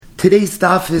Today's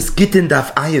daf is Gittin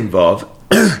daf Ayin Vav,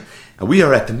 and we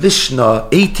are at the Mishnah,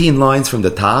 18 lines from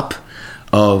the top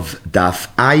of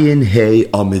daf Ayin Hey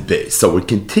Amid Beis. So we're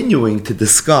continuing to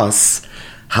discuss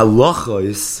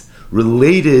halachos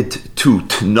related to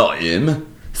Tanaim,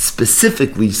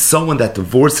 specifically someone that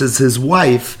divorces his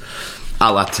wife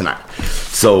ala Tanai.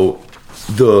 So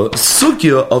the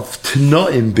sugya of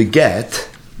Tanaim beget,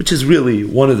 which is really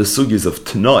one of the sugyas of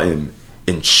Tanaim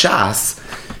in Shas,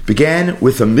 began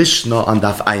with a Mishnah on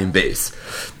Daf Ayin Beis.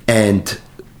 And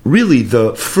really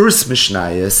the first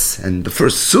Mishnayos and the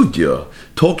first Sugya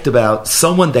talked about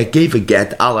someone that gave a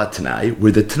get ala Tanai,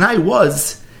 where the Tanai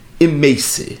was im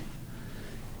Meisi,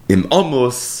 im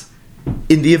Amos,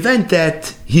 in the event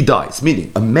that he dies.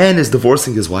 Meaning, a man is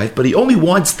divorcing his wife, but he only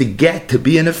wants the get to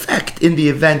be in effect in the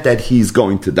event that he's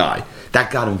going to die. That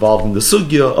got involved in the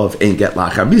sugya of ein get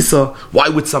lachar misa. Why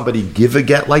would somebody give a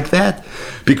get like that?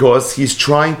 Because he's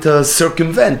trying to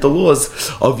circumvent the laws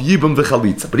of yibum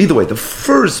v'chalitza. But either way, the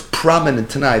first prominent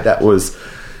Tanai that was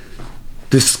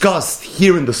discussed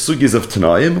here in the sugyas of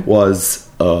Tanaim was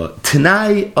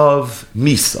Tanai of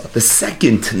misa. The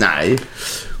second Tanai,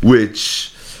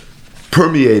 which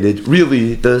permeated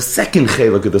really the second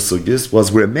chelik of the sugyas,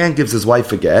 was where a man gives his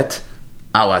wife a get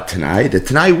ala Tanai. The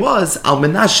Tanai was al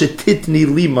menashe titni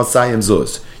li masayim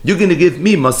zuz. You're going to give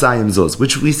me masayim zuz,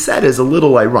 which we said is a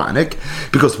little ironic,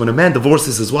 because when a man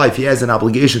divorces his wife, he has an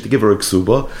obligation to give her a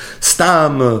ksuba.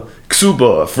 Stam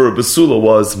ksuba for basula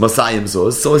was masayim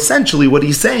zuz. So essentially what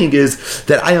he's saying is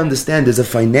that I understand there's a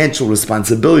financial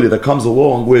responsibility that comes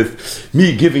along with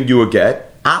me giving you a get.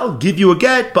 I'll give you a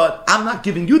get, but I'm not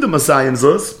giving you the masayim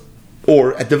zuz.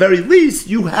 Or at the very least,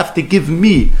 you have to give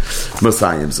me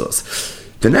masayim zuz.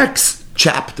 The next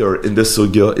chapter in this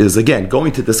sugya is again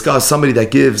going to discuss somebody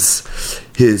that gives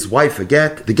his wife a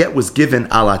get. The get was given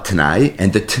ala Tanai,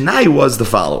 and the Tanai was the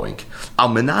following: Al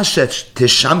menashe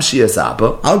teshamshi es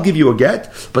abba. I'll give you a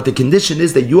get, but the condition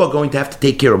is that you are going to have to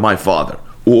take care of my father.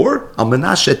 Or Al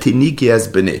menashe tiniki es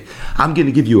b'nei. I'm going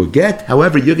to give you a get.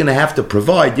 However, you're going to have to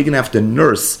provide. You're going to have to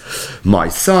nurse my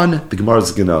son. The Gemara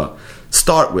is going to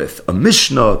start with a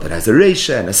Mishnah that has a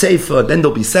Reisha and a Seifa. Then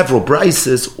there'll be several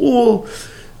Brises, all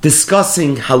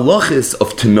discussing halachis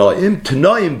of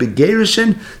Tanaim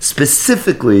begerishin,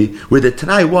 specifically where the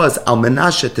Tanai was al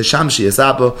menashe teshamshi es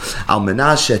abba, al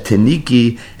menashe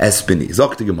teniki es b'ni.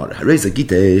 Zok the Gemara.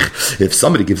 If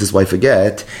somebody gives his wife a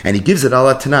get and he gives it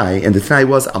ala Tanai, and the Tanai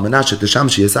was al menashe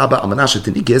teshamshi es abba, al menashe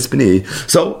teniki es b'ni,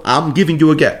 so I'm giving you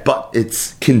a get, but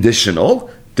it's conditional.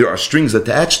 There are strings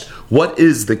attached. What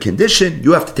is the condition?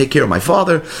 You have to take care of my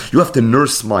father. You have to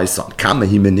nurse my son. So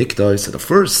the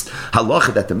first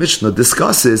halacha that the Mishnah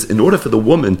discusses, in order for the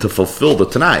woman to fulfill the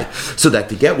Tanai, so that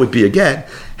the get would be a get,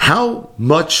 how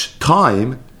much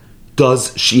time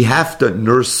does she have to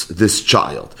nurse this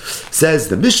child? Says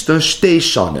the Mishnah, shtei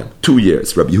shanim, 2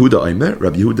 years. Rabbi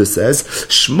Yehuda says,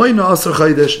 shmoina asar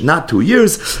chodesh, not 2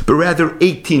 years, but rather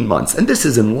 18 months. And this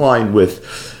is in line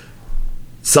with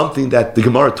something that the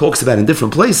Gemara talks about in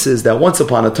different places, that once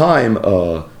upon a time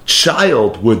a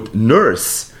child would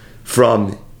nurse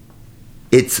from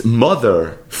its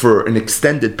mother for an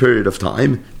extended period of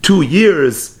time. 2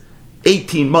 years,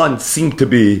 18 months seem to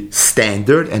be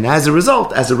standard, and as a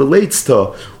result, as it relates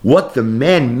to what the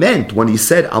man meant when he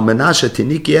said al menashe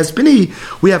tiniki es b'ni,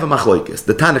 we have a machlokes.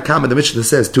 The Tana Kama, the Mishnah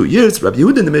says 2 years. Rabbi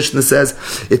Yehuda in the Mishnah says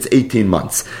it's 18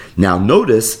 months. Now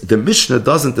notice the Mishnah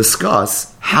doesn't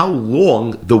discuss how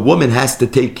long the woman has to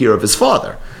take care of his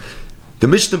father. The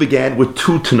Mishnah began with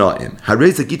 2 Tanaim.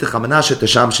 Hareza gitach al menashe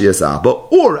teshamshi es abba,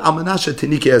 or al menashe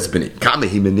tiniki es b'ni.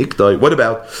 Kamehi menikdai. What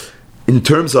about in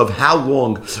terms of how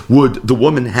long would the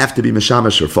woman have to be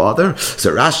meshamish her father?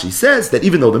 So Rashi says that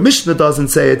even though the Mishnah doesn't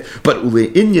say it, but ule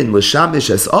inyan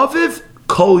l'shamish es aviv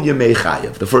kol yemei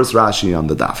chayav. The first Rashi on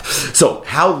the daf. So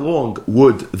how long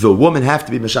would the woman have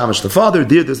to be meshamish the father?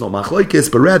 There's no machlokes,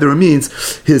 but rather it means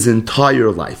his entire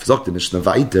life. Zok the Mishnah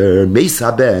weiter,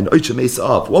 meisa ben oicha meisa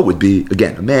av. What would be,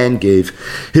 again, a man gave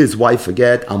his wife a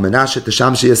get al menashe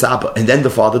teshamshi es abba, and then the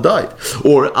father died,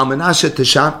 or al menashe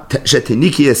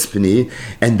shetiniki es b'ni,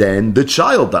 and then the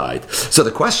child died. So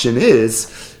the question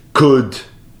is, could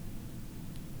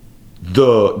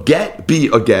the get be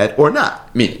a get or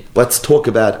not? Meaning, let's talk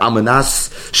about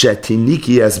amanas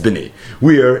shetiniki es b'ni.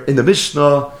 Where in the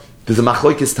Mishnah there's a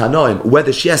machlokes tanoim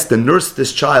whether she has to nurse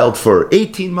this child for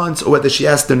 18 months or whether she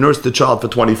has to nurse the child for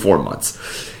 24 months.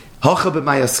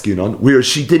 where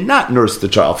she did not nurse the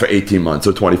child for 18 months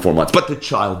or 24 months, but the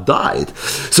child died.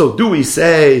 So do we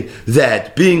say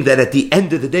that being that at the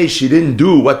end of the day she didn't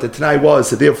do what the Tanai was,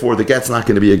 so therefore the get's not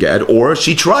going to be a get, or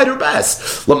she tried her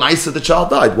best. Lamaisa, the child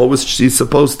died. What was she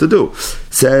supposed to do?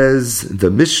 Says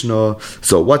the Mishnah,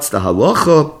 so what's the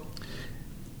halacha?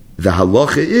 The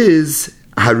halacha is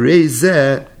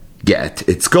harezeh get.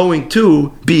 It's going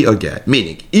to be a get.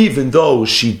 Meaning, even though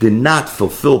she did not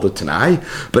fulfill the Tanai,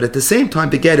 but at the same time,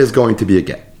 the get is going to be a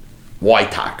get. Why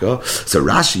taka? So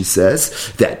Rashi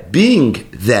says that being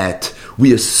that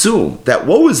we assume that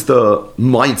what was the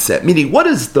mindset? Meaning, what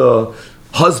does the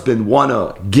husband want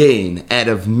to gain out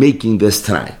of making this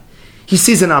Tanai? He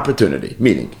sees an opportunity.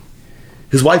 Meaning,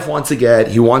 his wife wants to get,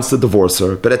 he wants to divorce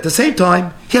her, but at the same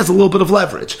time, he has a little bit of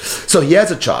leverage. So he has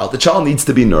a child, the child needs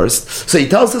to be nursed, so he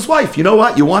tells his wife, you know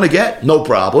what, you want to get? No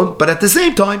problem, but at the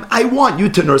same time, I want you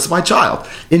to nurse my child.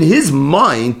 In his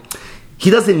mind, he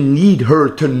doesn't need her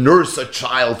to nurse a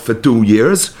child for 2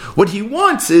 years. What he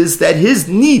wants is that his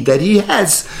need that he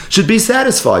has should be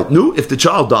satisfied. No, if the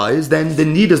child dies, then the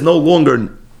need is no longer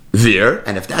there,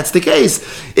 and if that's the case,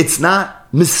 it's not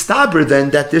mistaber then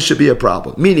that there should be a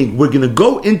problem. Meaning, we're going to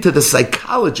go into the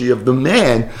psychology of the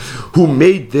man who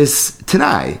made this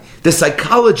Tanai. The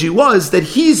psychology was that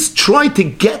he's trying to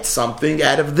get something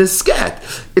out of this scat.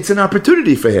 It's an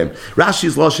opportunity for him.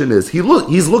 Rashi's lashon is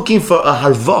he's looking for a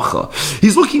harvacha.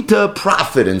 He's looking to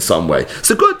profit in some way.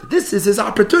 So good, this is his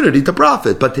opportunity to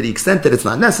profit. But to the extent that it's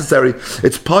not necessary,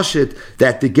 it's pashit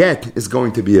that the get is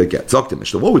going to be a get. Zok the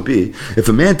Mishnah. What would be if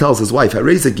a man tells his wife, I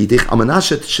want you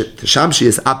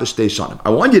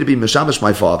to be mishamash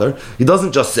my father. He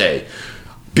doesn't just say,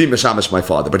 be mishamash my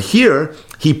father. But here,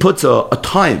 he puts a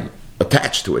time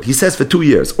attached to it. He says for 2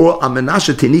 years. Or I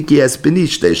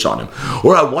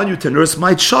want you to nurse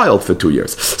my child for 2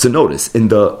 years. So notice, in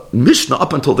the Mishnah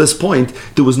up until this point,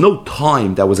 there was no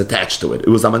time that was attached to it. It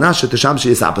was Amanasha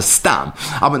Teshamshi es Abba Stam.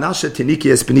 Amanasha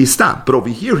Tiniki es Bini Stam. But over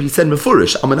here he said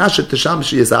Mefurish, Amanasha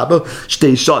Teshamshi es Abba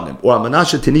Shtei Shanim. Or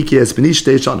Amanasha Tiniki es Bini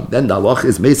Shtei Shanim. Then the halach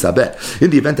is Meisabeh.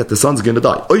 In the event that the son's going to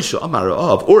die. Oisha Amar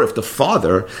Av. Or if the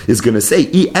father is going to say,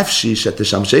 I efshi shet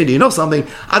Teshamsheni. You know something?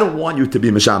 I don't want you to be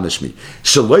Meshamish me.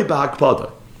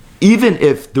 Even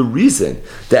if the reason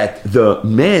that the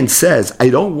man says, I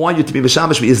don't want you to be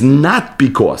Meshamish me, is not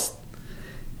because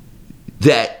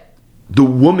that the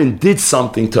woman did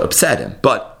something to upset him,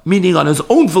 but meaning on his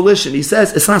own volition, he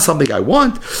says, it's not something I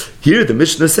want. Here the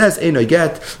Mishnah says, Ein a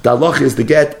get, the halach is the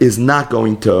get is not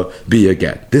going to be a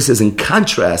get. This is in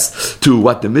contrast to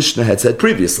what the Mishnah had said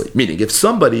previously. Meaning, if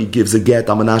somebody gives a get,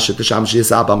 Amanasha Teshamshi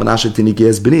Yisab, Amanasha Tiniki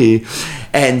B'ni,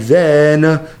 and then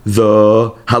the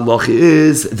halach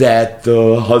is that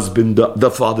the husband,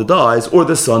 the father dies, or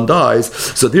the son dies,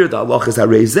 so there the halach is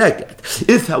Harei get.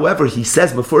 If, however, he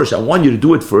says, Mefurish, I want you to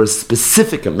do it for a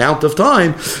specific amount of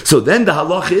time, so then the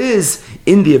halach is,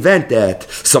 in the event that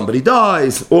somebody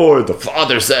dies, or the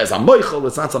father says, I'm moichel,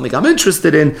 it's not something I'm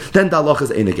interested in, then the halach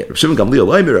is ein get. Reb Shimon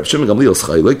Gamliel's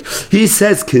chaylik, he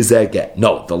says kizeh get.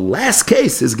 No, the last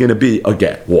case is going to be a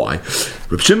get. Why?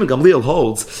 Reb Shimon Gamliel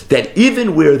holds that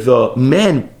even where the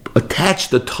man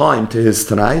attached the time to his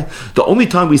Tanai, the only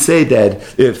time we say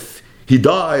that if he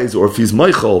dies or if he's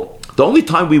moichel, the only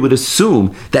time we would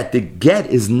assume that the get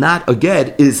is not a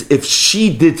get is if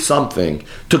she did something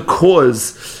to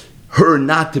cause her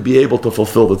not to be able to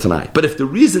fulfill the Tanai. But if the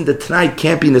reason the Tanai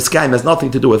can't be in the sky has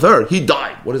nothing to do with her, he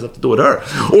died. What does it have to do with her?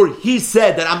 Or he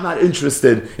said that I'm not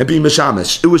interested in being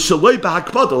Meshamish. It was Shaloi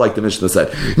B'Hakpada, like the Mishnah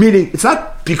said. Meaning, it's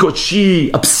not because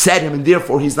she upset him and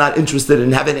therefore he's not interested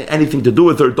in having anything to do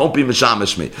with her, don't be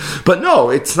Meshamish me. But no,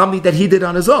 it's something that he did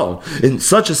on his own. In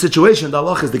such a situation, the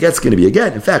halach is the get's going to be a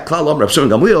get. In fact, Klal Reb Shimon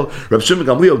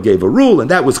Gamliel gave a rule, and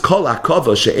that was Kol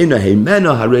Akava She'ena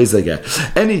Heimena Hareza Get.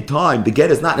 Anytime the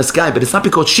get is not in the sky, but it's not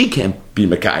because she can't be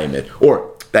Mekayim it, or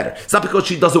better, it's not because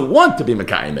she doesn't want to be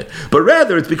Mekayim it, but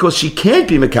rather it's because she can't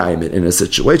be Mekayim it. In a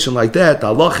situation like that, the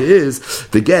halach is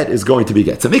the get is going to be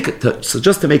get. So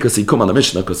just to make a sikum on the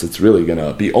Mishnah, because it's really going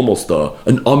to be almost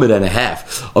an amid and a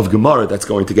half of Gemara that's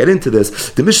going to get into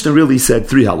this, the Mishnah really said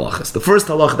 3 halachas. The first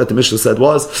halacha that the Mishnah said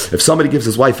was, if somebody gives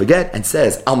his wife a get and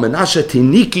says, Al Menashe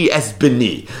Tiniki es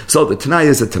B'ni, so the Tanai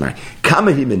is a Tanai.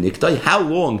 Kamahi Meniktai, how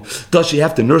long does she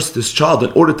have to nurse this child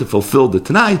in order to fulfill the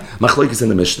Tanai? Machlokes in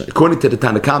the Mishnah. According to the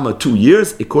Tanakh Tanakama 2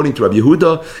 years. According to Rabbi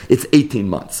Yehuda, it's 18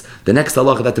 months. The next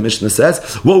halacha that the Mishnah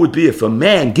says, what would be if a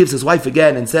man gives his wife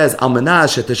again and says, Almanah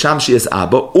sheteshamshi es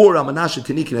abba, or Almanah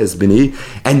shetinikin es bini,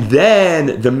 and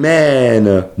then the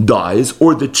man dies,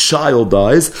 or the child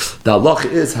dies, the halacha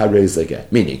is harez again.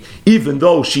 Meaning, even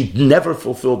though she never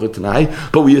fulfilled the Tanai,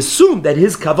 but we assume that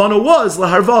his kavanah was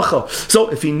laharvacha. So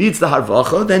if he needs the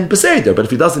harvacha, then beseder. But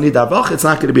if he doesn't need the harvacha, it's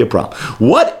not going to be a problem.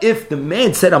 What if the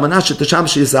man said, Almanah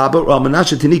sheteshamshi es abba, or Almanah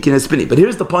shetinikin es bini? But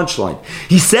here's the punchline.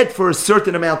 He said for a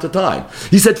certain amount of time.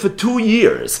 He said for 2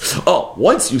 years. Oh,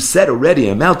 once you said already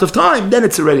an amount of time, then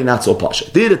it's already not so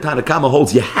pasha. The Tanakama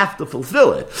holds you have to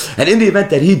fulfill it. And in the event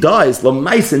that he dies,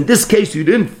 lamais, in this case you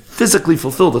didn't physically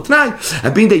fulfill the Tanai,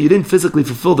 and being that you didn't physically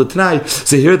fulfill the Tanai,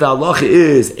 so here the halacha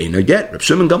is Eina Get, Reb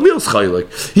Shimon Gamliel's chaylik.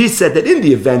 He said that in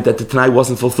the event that the Tanai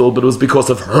wasn't fulfilled, but it was because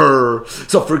of her.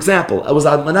 So, for example, it was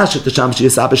Almanah Tesham She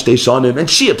Yisabah Shtei Shanim, and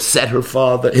she upset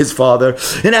his father,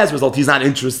 and as a result, he's not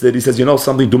interested. He says, you know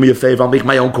something, do me a favor, I'll make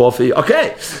my own coffee.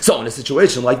 Okay, so in a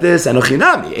situation like this,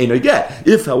 Anochinami, Eina Get.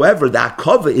 If, however, that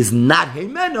cover is not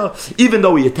Heimena, even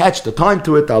though he attached the time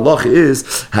to it, the halacha is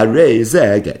Harei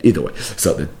Zeh Get. Either way.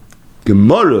 So the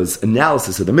Gemara's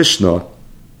analysis of the Mishnah,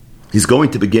 he's going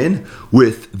to begin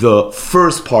with the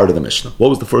first part of the Mishnah. What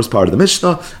was the first part of the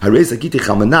Mishnah?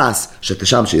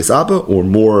 Or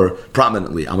more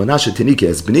prominently,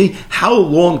 how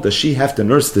long does she have to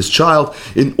nurse this child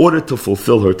in order to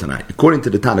fulfill her tonight? According to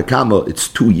the Tanakama, it's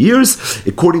 2 years.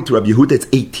 According to Rabbi Yehuda, it's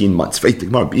 18 months. Is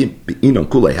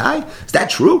that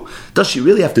true? Does she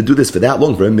really have to do this for that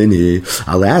long?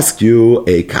 I'll ask you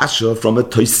a kasha from a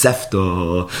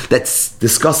Tosefta that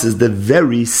discusses the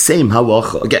very same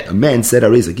halacha. Again, a man said,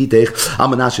 says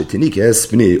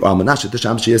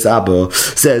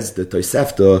the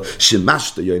Tosefta,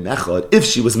 if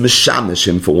she was mishamish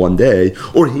him for 1 day,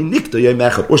 or he nikta yom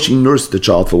echad, or she nursed the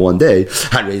child for 1 day,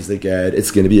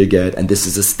 it's going to be a get, and this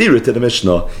is a stira to the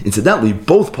Mishnah. Incidentally,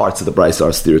 both parts of the brisa are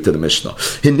a stira to the Mishnah.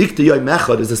 Hinikta yom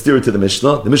echad is a stira to the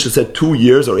Mishnah. The Mishnah said 2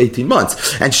 years or 18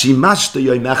 months, and she mashta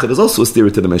yom echad is also a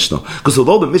stira to the Mishnah, because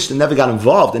although the Mishnah never got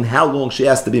involved in how long she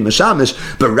has to be mishamish,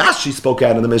 but Rashi spoke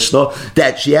out in the Mishnah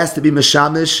that she has to be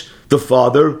mishamish the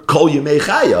father, kol yemei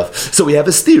chayav. So we have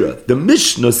a stira. The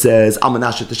Mishnah says,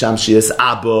 Almanashet Tesham Shias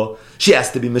Abba, she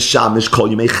has to be mishamish kol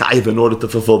yemei chayav in order to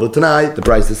fulfill the Tanai. The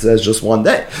Brisa says just 1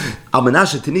 day.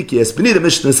 Almanashet Tiniki Espini, the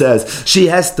Mishnah says, she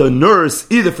has to nurse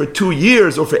either for 2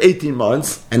 years or for 18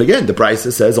 months. And again, the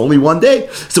Brisa says only 1 day.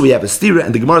 So we have a stira,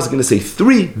 and the Gemara is going to say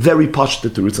 3 very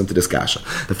pashta roots into this kasha.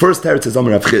 The first teretz is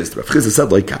Amar Rav Chizd. Rav Chizd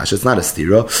said like kasha, it's not a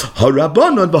stira.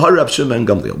 Harabanon v'har Rav Shimon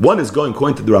ben Gamliel. One is going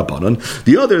according to the Rabbanon,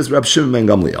 the other is Rav Shimon ben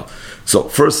Gamliel. So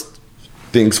first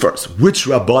things first, which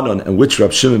Rabbanon and which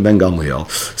Rav Shimon ben Gamliel?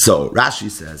 So Rashi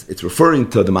says it's referring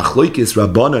to the Machloikis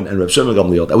Rabbanon and Rav Shimon ben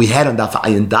Gamliel that we had on Daf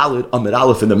Ayin Daled Amid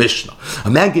Aleph in the Mishnah. A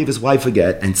man gave his wife a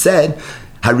get and said,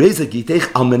 Hareza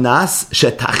gitech almanas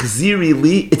shetachziri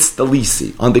li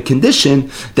itztalisi, on the condition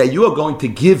that you are going to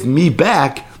give me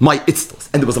back my itztalis.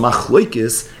 And there was a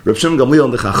machloikis, Rav Shimon Gamliel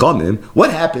and the Chachamim.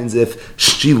 What happens if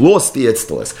she lost the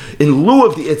itztalis? In lieu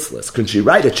of the itztalis, could she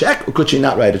write a check or could she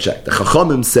not write a check? The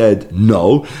Chachamim said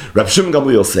no. Rav Shimon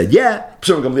Gamliel said yeah. Rav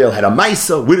Shimon Gamliel had a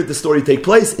maisa. Where did the story take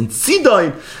place? In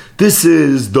Tzidain. This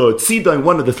is the Tzidain,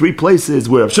 one of the 3 places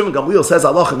where Rav Shimon Gamliel says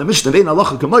Allah in the Mishnah, Vein Allah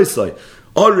k'moisai.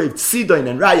 Arev Tzidain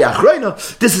and Raya Achreina.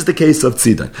 This is the case of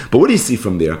Tzidain. But what do you see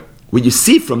from there? What you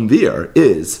see from there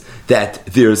is that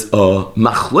there's a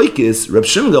machloikis, Reb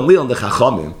Shimon Gamliel and the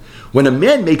Chachamim, when a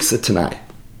man makes a Tanai,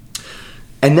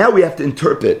 and now we have to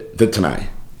interpret the Tanai.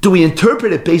 Do we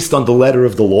interpret it based on the letter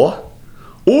of the law,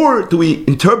 or do we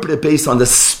interpret it based on the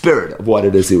spirit of what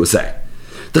it is he was saying?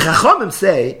 The Chachamim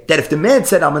say that if the man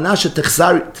said, Almanah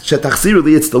shetachziru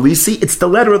li itztalisi, it's the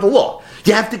letter of the law.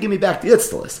 You have to give me back the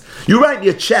itztalis. You write me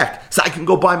a check so I can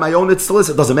go buy my own itztalis,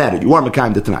 it doesn't matter. You are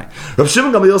Mekayim the Tanai. Rav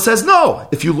Shimon Gamliel says, no,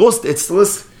 if you lost the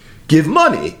itztalis, give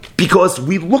money, because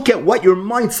we look at what your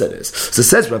mindset is. So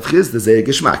says Rav Chizd, the Zeh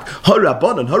Geshmak,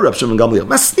 Harabanan, Harab Shimon Gamliel,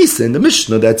 Masnisa in the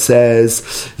Mishnah that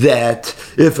says that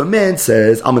if a man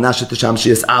says, Almanashet Tesham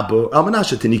Shias Abba,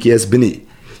 Almanashet Tiniki Es Bini,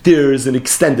 there's an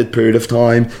extended period of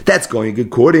time that's going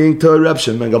according to Reb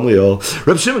Shimon Gamliel.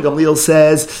 Reb Shimon Gamliel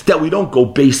says that we don't go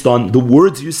based on the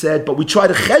words you said, but we try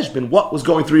to cheshbon what was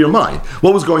going through your mind.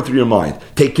 What was going through your mind?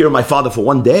 Take care of my father for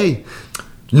 1 day?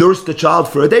 Nurse the child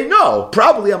for a day? No.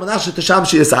 Probably Amanashet Tesham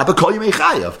Shiasaba Kol Yimei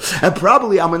Chayav. And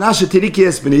probably Amanashet Tiriki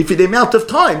Esbini for the amount of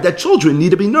time that children need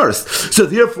to be nursed. So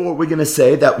therefore we're going to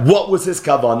say that what was his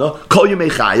kavana? Kol Yimei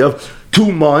Chayav.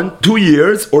 2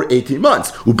 years, or 18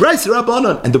 months. U'braisa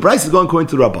Rabbanon, and the Braisa is going according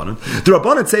to the Rabbanon. The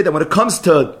Rabbanon say that when it comes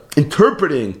to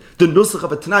interpreting the nusach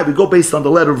of a Tanai, we go based on the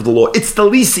letter of the law. It's the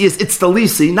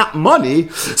lisi, not money.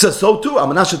 So too,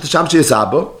 Amanasha Tashamshi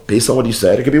Yisaba, based on what he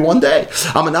said, it could be one day.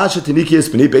 Amanasha Taniki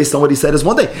Yispini, based on what he said, is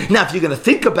one day. Now, if you're going to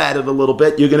think about it a little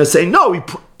bit, you're going to say, no,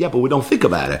 but we don't think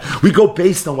about it. We go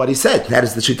based on what he said. That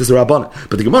is the Shittas Rabbanan.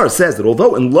 But the Gemara says that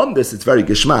although in Lumdis it's very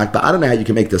gishmak, but I don't know how you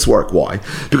can make this work. Why?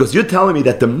 Because you're telling me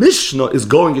that the Mishnah is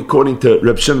going according to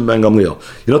Reb Shimon ben Gamliel.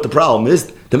 You know what the problem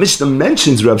is? The Mishnah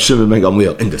mentions Reb Shimon ben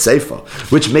Gamliel in the Sefer,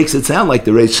 which makes it sound like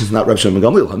the Reish is not Reb Shimon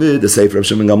ben Gamliel. Hamid, the Sefer Reb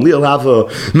Shimon ben Gamliel have a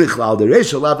Michlal, the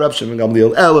Reish will have Reb Shimon ben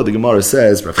Gamliel. Ella, the Gemara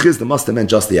says, Rav Chizda must have meant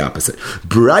just the opposite.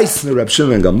 Bryce Reb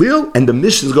Shimon ben Gamliel, and the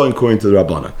Mishnah is going according to the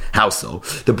Rabbanan. How so?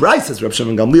 The Bryce is Reb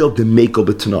Shimon ben Gamliel, the Mekel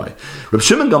b'Tanai. Reb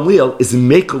Shimon ben Gamliel is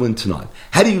Mekel in Tanai.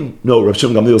 How do you know Reb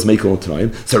Shimon ben Gamliel is Mekel in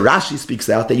Tanai? So Rashi speaks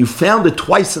out that you found it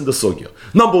twice in the Sugya.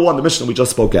 Number one, the Mishnah we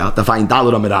just spoke out, the Fayin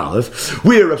Daled Amid Aleph,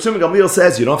 where Reb Shimon ben Gamliel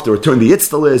says you don't have to return the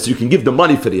Yitztalis, you can give the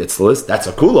money for the Yitztalis. That's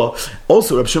a kula.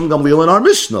 Also, Reb Shimon Gamliel in our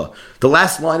Mishnah, the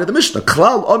last line of the Mishnah,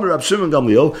 Klal Omer Reb Shimon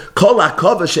Gamliel, Kol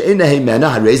Akava She'ena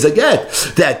Heimena Hareza Get.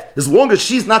 That as long as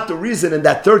she's not the reason in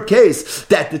that third case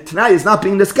that the Tanai is not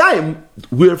being this guy,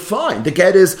 we're fine. The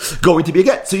get is going to be a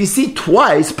get. So you see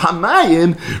twice,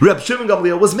 Pamayim, Reb Shimon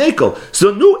Gamliel was Mekel.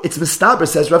 So no, it's Mistaber,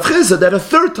 says Rav Chizah, that a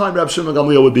third time Reb Shimon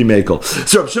Gamliel would be Mekel.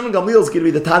 So Reb Shimon Gamliel is going to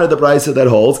be the Tana of the Brisa that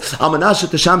holds Amanasha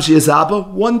Tashamshi Yizaba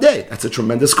one day. That's a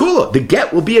tremendous kula. The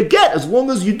get will be a get as long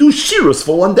as you do shirus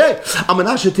for one day.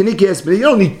 Amanasha Tiniki Esbini, you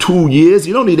don't need 2 years,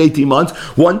 you don't need 18 months,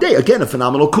 one day. Again, a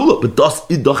phenomenal kula. But das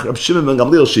idach Reb Shimon ben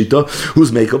Gamliel Shita,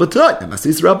 who's Mekel b'Tanai. And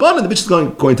Masis Rabbanan, the bitch is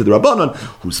going to the Rabbanan,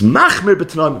 who's Machmer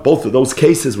b'Tanai. Both of those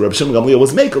cases where Reb Shimon Gamliel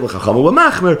was Mekel, the Chachamim were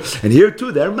Machmer, and here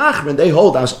too they're Machmer, and they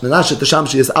hold Amanasha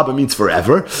Tashamshi Yizaba means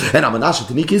forever, and Amanasha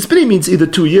Tiniki Esbini means either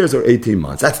 2 years or 18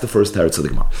 months. That's the first teretz of the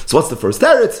Gemara. So what's the first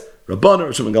teretz? Rabbana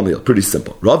or Shimon Gamliel. Pretty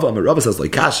simple. Rava says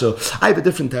like Kasha. I have a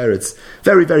different teretz.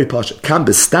 Very, very posh. Kam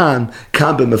bestan,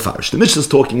 kam b'mefarish. The Mishnah is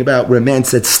talking about where a man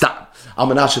said stam.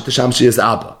 Amanasha Tashamshi is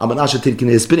Abba. Amanasha Tinkin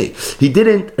is Bini. He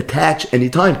didn't attach any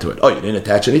time to it. Oh, you didn't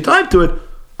attach any time to it.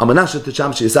 Amanasha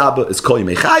Tashamshi is Abba is Kol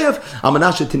Yimei Chayav.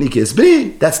 Amanasha Tiniki is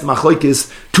Bini. That's the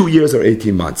machlokes 2 years or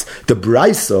 18 months. The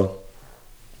Brisa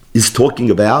is talking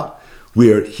about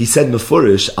where he said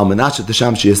Mefurish, Amanasha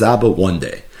Tashamshi is Abba one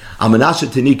day. Amanasha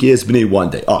Tiniki is B'nai one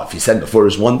day. Oh, if he said before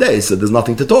is one day, so there's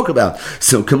nothing to talk about.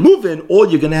 So Kamuvin, all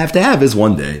you're going to have is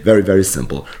one day. Very, very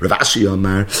simple. Rav Ashi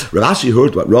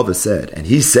heard what Rava said, and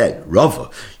he said,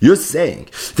 Rava, you're saying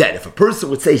that if a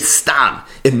person would say Stam,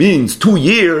 it means 2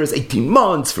 years, 18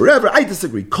 months, forever. I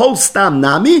disagree. Kol Stam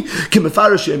Nami,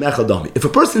 Kimefarish Yom Echad. If a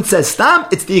person says Stam,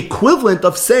 it's the equivalent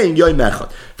of saying Yom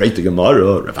Echad. Right to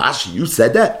Gemara, Rav Ashi, you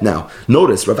said that. Now,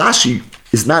 notice, Rav Ashi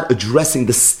is not addressing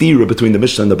the stira between the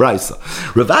Mishnah and the Brisa.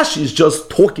 Rav Ashi is just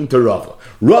talking to Rava.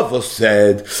 Rava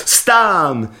said,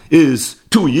 Stam is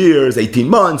 2 years, 18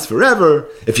 months, forever.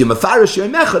 If you're mefarish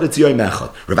Yom Echad, it's Yom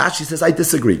Echad. Rav Ashi says, I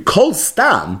disagree. Kol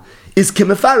Stam is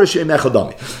kemefarish Yom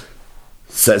Echadami.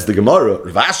 Says the Gemara,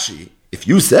 Rav Ashi, if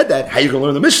you said that, how are you going to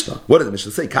learn the Mishnah? What did the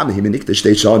Mishnah say? And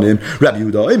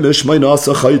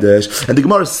the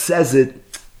Gemara says it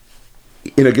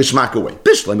in a geshmaka way.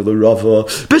 Bishlam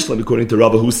according to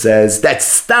Rava, who says that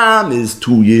Stam is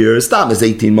 2 years, Stam is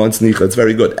 18 months, Nicha, it's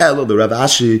very good. Elo, the Rav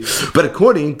Ashi. But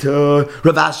according to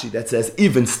Rav Ashi, that says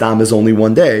even Stam is only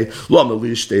one day. All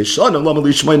you should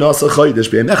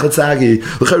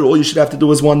have to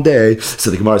do is one day. So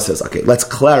the Gemara says, okay, let's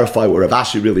clarify what Rav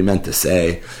Ashi really meant to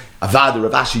say. Avada,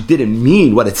 Rav Ashi didn't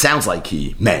mean what it sounds like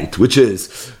he meant, which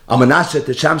is Amanasha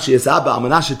Tashamshi is Abba,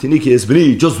 Amanasha Tiniki is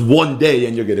B'ni, just one day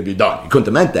and you're going to be done. He couldn't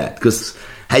have meant that, because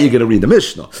how are you going to read the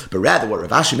Mishnah? But rather what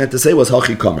Rav Ashi meant to say was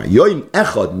Hachi Kamer, Yoim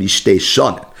Echad Mishtei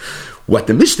Shonim. What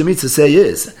the Mishnah means to say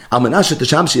is Amanasha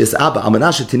Tashamshi is Abba,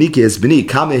 Amanasha Tiniki is B'ni,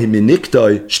 Kameh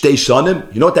Miniktoi Shtei Shonim.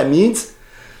 You know what that means?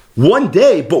 One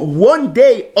day, but one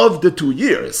day of the 2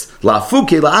 years. That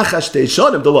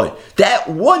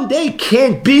one day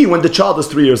can't be when the child is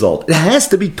 3 years old. It has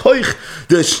to be toich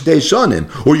the shtei shanim.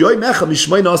 Or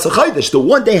the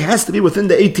one day has to be within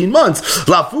the 18 months.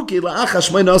 But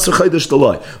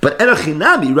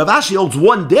Erachinami, Rav Ashi holds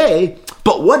one day,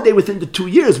 but one day within the 2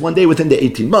 years, one day within the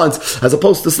 18 months, as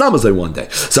opposed to Snamazai one day.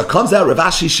 So it comes out, Rav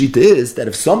Ashi Shita is that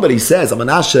if somebody says,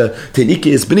 Amanasha Teniki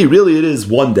is Bini, really it is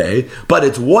one day, but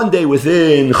it's one day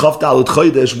within Chav Dalet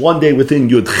Chodesh, one day within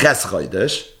Yud Ches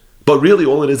Chodesh, but really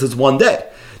all it is one day.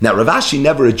 Now, Rav Ashi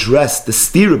never addressed the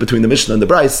stira between the Mishnah and the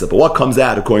Brisa, but what comes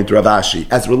out according to Rav Ashi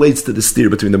as relates to the stira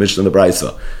between the Mishnah and the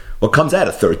Brisa? What comes out?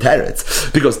 A third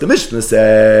teretz. Because the Mishnah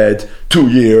said 2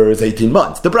 years, 18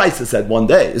 months. The Brisa said one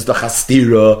day. Is the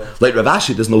chastira. Like Rav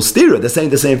Ashi, there's no stira. They're saying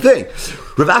the same thing.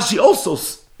 Rav Ashi also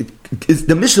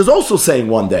the Mishnah is also saying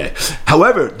 1 day.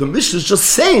 However, the Mishnah is just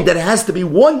saying that it has to be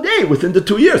 1 day within the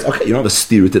 2 years. Okay, you don't have a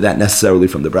steer to that necessarily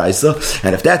from the Brisa.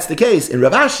 And if that's the case, in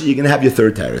Rav Ashi, you're going to have your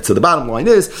third teretz. So the bottom line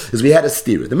is we had a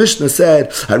steer. The Mishnah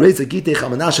said,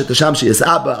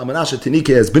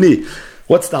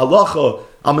 what's the halacha?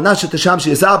 Amanasha Tashamshi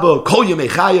is Abba, Kol Yemei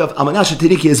Chayav, Amanasha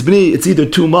Tiriki is Bni, it's either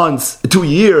 2 months, 2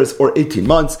 years, or 18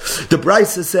 months. The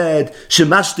Brisa said,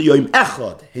 Shemashta Yoim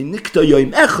Echad, Henikta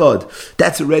Yoim Echad,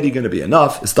 that's already going to be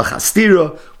enough. It's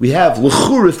Tachastira. We have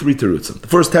L'chura 3 terutzim. The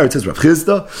first teretz is Rav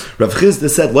Chizda. Rav Chizda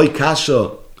said, Loi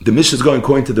Kasha, the Mishnah is going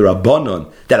according to the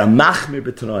Rabbanon, that a machmir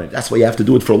b'tanoim. That's why you have to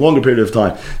do it for a longer period of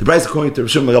time. The Brisa is according to Rav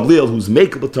Shimon Gamliel, who's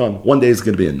make b'ton, 1 day is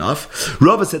going to be enough.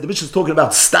 Rava said the Mishnah is talking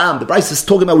about stam. The Brisa is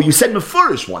talking about where you said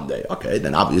mefurish 1 day. Okay,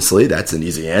 then obviously that's an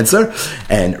easy answer.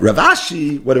 And Rav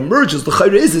Ashi, what emerges, the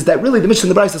chayra is that really the Mishnah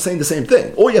and the Brisa are saying the same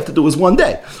thing. All you have to do is 1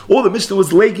 day. All the Mishnah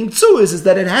was lagging to is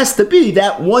that it has to be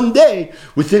that 1 day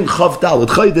within Chav Daled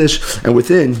Chaydish and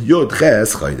within Yod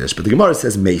Ches Chaydish. But the Gemara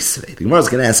says Meisvei. The Gemara is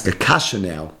going to ask a kasha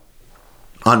now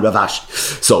on Rav Ashi.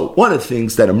 So one of the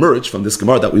things that emerged from this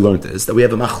Gemara that we learned is that we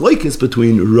have a machlokes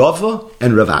between Rava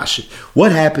and Rav Ashi.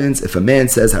 What happens if a man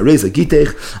says Hareza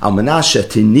Gitech al Menashe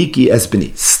Tiniki es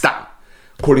B'ni? Stop.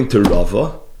 According to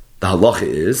Rava, the halacha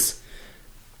is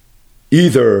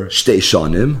either Shtei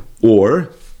Shanim or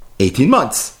 18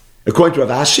 months. According to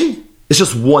Rav Ashi, it's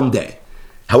just 1 day.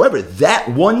 However, that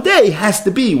 1 day has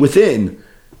to be within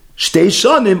Shtei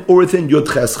Shanim or within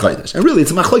Yud Ches Chaydash. And really, it's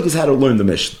a machlokes how to learn the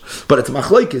Mishnah. But it's a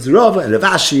machlokes Rava and Rav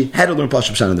Ashi how to learn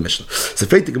Pashut Pshat in the Mishnah. So,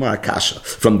 Freit the Gemara Kasha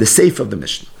from the Seif of the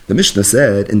Mishnah. The Mishnah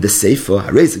said in the Seifa,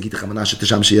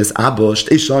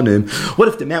 what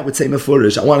if the man would say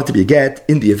Mefurish, I want it to be a get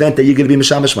in the event that you're going to be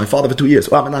Mishamish my father for 2 years?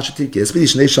 So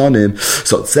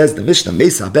it says the Mishnah,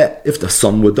 if the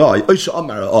son would die, or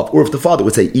if the father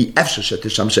would say,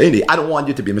 I don't want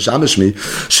you to be Mishamish me,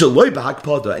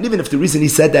 and even if the reason he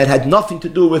said that had nothing to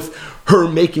do with her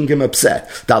making him upset,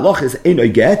 the halach is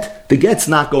get, the get's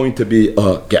not going to be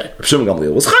a get. Rav Shimon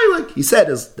Gamliel was chaylik. He said,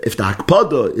 if the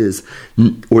hakpada is,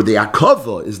 or the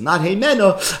akava is not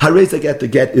heimena, hareza get, the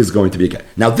get is going to be a get.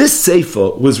 Now this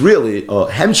seifa was really a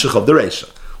hemshich of the reisha.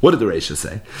 What did the reisha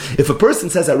say? If a person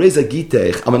says hareza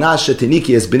gitech amanashe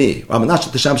teniki es b'ni, or amanashe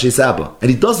tesham sheisaba, and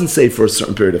he doesn't say for a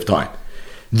certain period of time,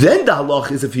 then the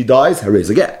halach is if he dies,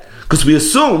 hareza get. Because we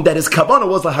assume that his kavanah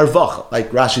was a harvacha,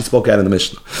 like Rashi spoke out in the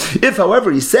Mishnah. If,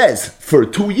 however, he says for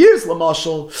 2 years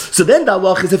lamashal, so then the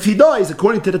halach is if he dies,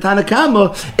 according to the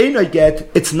Tanakama, ain't get,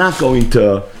 it's not going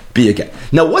to be a get.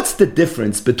 Now, what's the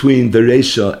difference between the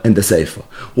Reisha and the Seifa?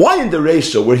 Why in the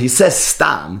Reisha, where he says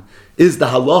stam, is the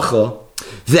halacha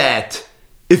that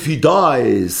if he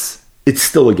dies, it's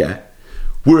still a get,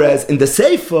 whereas in the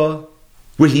Seifa,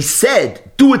 where he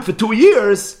said do it for 2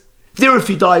 years, there if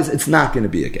he dies, it's not going to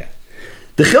be a get.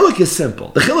 The chiluk is simple.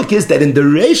 The chiluk is that in the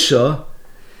Reisha,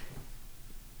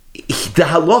 the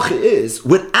halacha is,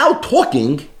 without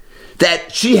talking,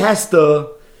 that she has to,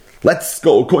 let's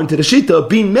go according to the Shita,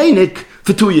 be menik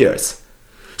for 2 years.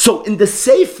 So in the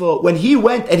Seifa, when he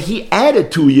went and he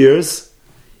added 2 years,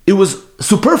 it was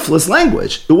superfluous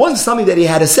language. It wasn't something that he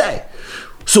had to say.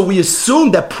 So we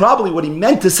assume that probably what he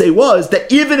meant to say was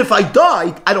that even if I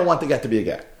died, I don't want the get to be a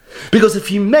get. Because if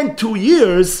he meant 2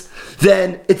 years,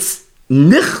 then it's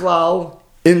nichlal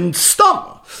in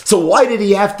stomach. So why did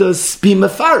he have to be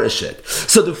mefarish it?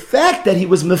 So the fact that he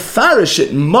was mefarish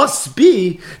it must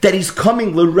be that he's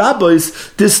coming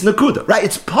l'rabbis this nakuda, right?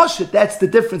 It's pashut. That's the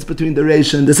difference between the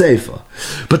Reisha and the Seifa.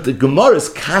 But the Gemara's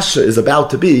kasha is about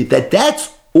to be that that's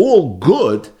all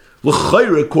good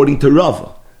l'chayra according to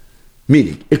Rava.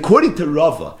 Meaning, according to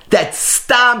Rava, that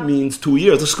stam means 2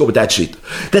 years. Let's go with that sheet.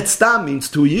 That stam means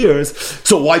 2 years.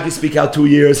 So why do you speak out 2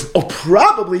 years? Or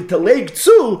probably to leg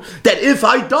too, that if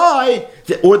I die,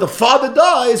 or the father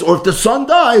dies, or if the son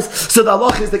dies, so the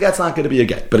halacha is the get's not going to be a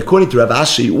get. But according to Rav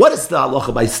Ashi, what is the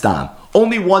halacha by stam?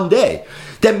 Only 1 day.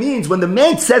 That means when the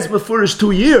man says mefurish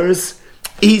 2 years,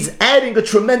 he's adding a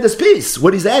tremendous piece.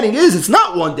 What he's adding is, it's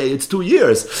not 1 day, it's 2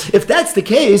 years. If that's the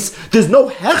case, there's no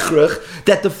hechrich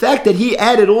that the fact that he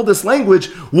added all this language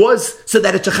was so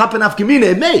that it shechap and afkamina,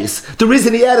 it mays. The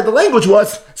reason he added the language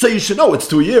was, so you should know it's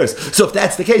 2 years. So if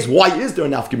that's the case, why is there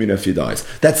an afkamina if he dies?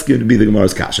 That's going to be the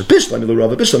Gemara's kasha. Bishlam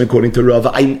Rava, Bishlam according to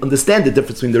Rava, I understand the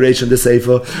difference between the Reish and the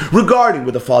Seifa regarding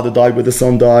where the father died, where the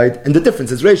son died, and the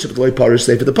difference is Reish, but loy parish,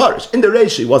 Seifa the parish. In the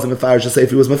Reish, he wasn't mefarish, the Seifa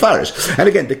he was mefarish. And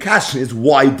again, the kasha is,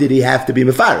 why did he have to be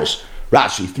mefarish?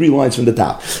 Rashi, 3 lines from the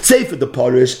top. Sefer the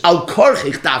parish, al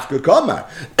korchich dafka kamar.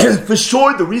 For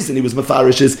sure, the reason he was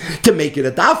mefarish is to make it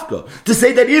a dafka. To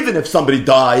say that even if somebody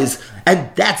dies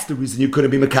and that's the reason you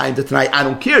couldn't be Mekayim the Tanai. I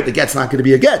don't care, the get's not going to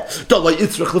be a get.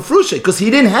 Because he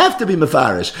didn't have to be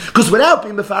Mefarish. Because without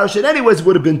being Mefarish, it anyways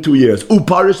would have been 2 years.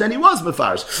 Uparish, and he was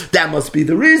Mefarish. That must be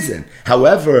the reason.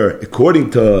 However, according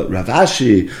to Rav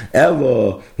Ashi,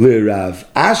 Elo le Rav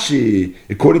Ashi,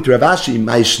 according to Rav Ashi,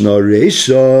 Maishna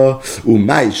Reisha,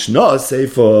 Umaishna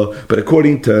Seifa. But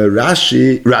according to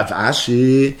Rav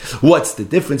Ashi, what's the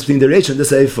difference between the Reisha and the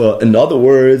Seifa? In other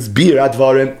words, Bir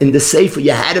Advarim, in the Seifa,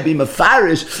 you had to be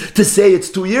Mefarish to say it's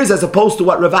 2 years, as opposed to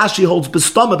what Rav Ashi holds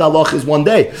B'stamad halach is 1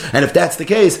 day. And if that's the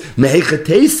case,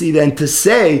 Mehechatesi, then to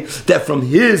say that from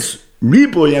his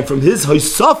Riboy and from his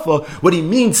Hoysafa, what he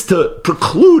means to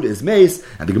preclude is mace.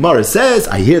 And the Gemara says,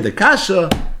 I hear the kasha.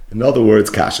 In other words,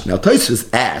 kasha. Now, Tosfos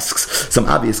asks some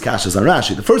obvious kashas on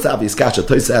Rashi. The first obvious kasha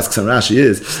Tosfos asks on Rashi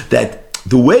is that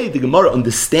the way the Gemara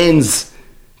understands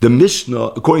the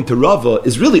Mishnah, according to Rava,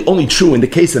 is really only true in the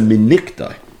case of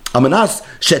Minikta. Amanas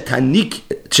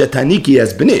shetaniki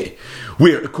as b'nei.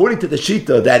 Where, according to the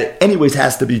Shita, that it anyways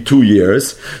has to be 2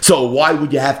 years. So why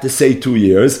would you have to say 2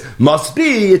 years? Must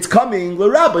be, it's coming,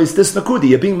 l'rabbis, this nakudi,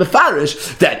 you're being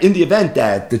mefarish, that in the event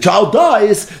that the child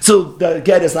dies, so the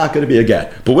get is not going to be a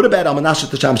get. But what about Amanashat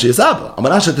Tasham Sheyazaba?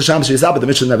 Amanashat Tasham Sheyazaba, the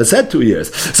Mishnah never said 2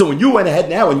 years. So when you went ahead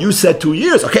now and you said 2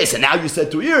 years, okay, so now you said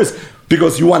 2 years,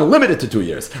 because you want to limit it to 2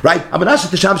 years, right?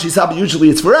 Amanashat Tasham Sheyazaba, usually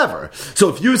it's forever. So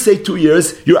if you say 2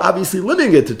 years, you're obviously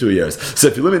limiting it to 2 years. So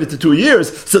if you limit it to 2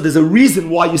 years, so there's a reason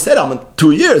why you said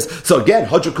 2 years. So again,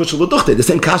 Hadra Kushal L'Duchte, the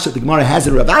same kasha the Gemara has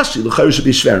in Rav Ashi, L'Chayr should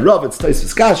be Shver and Rav, it's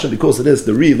Tosfos kasha, because of this,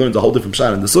 the Re learns a whole different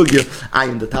shayla in the Sugya, I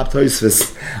in the top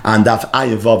Tosfos, and Daf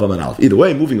Ayin Vav Aman Aleph. Either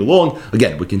way, moving along,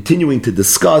 again, we're continuing to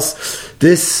discuss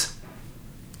this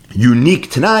unique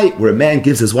tonight, where a man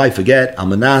gives his wife a get,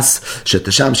 Almanas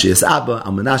Shetasham Sheyas Abba,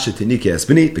 Almanas Shetinike As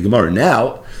B'ni. The Gemara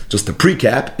now, just to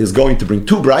precap, is going to bring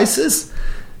 2 brises,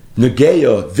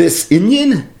 Negeya, this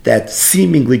Inyan, that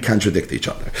seemingly contradict each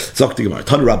other. So a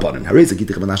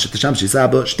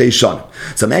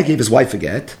man gave his wife a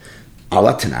get,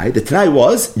 Allah Tanai. The Tanai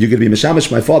was, you're going to be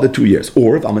Meshamish my father 2 years.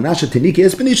 Or, if Almanasha Tinike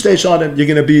Es B'ni Shtei Shanim, you're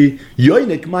going to be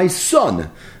Yoinik my son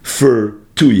for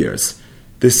 2 years.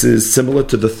 This is similar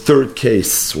to the third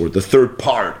case, or the third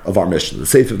part of our Mishnah, the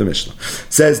Seif of the Mishnah.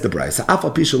 Says the Brisa,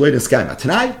 Afa Pisha Lein Eskayim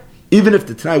Tanai, even if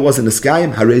the Tanai wasn't a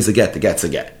Skayim, Harez a get, the get's a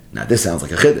get. Now this sounds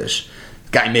like a Chiddush.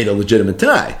 The guy made a legitimate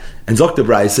Tanai. And Zok the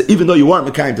Brisa, even though you weren't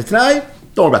Mekayim the Tanai,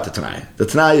 don't worry about the Tanai. The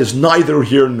Tanai is neither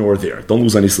here nor there. Don't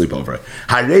lose any sleep over it.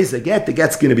 Harez a get, the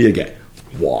get's going to be a get.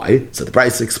 Why? So the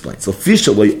Brisa explains. So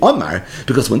officially Amar,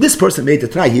 because when this person made the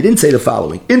Tanai, he didn't say the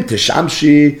following: Im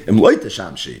teshamshi, im loy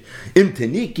teshamshi, im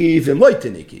teniki, im loy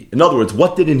teniki. In other words,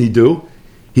 what didn't he do?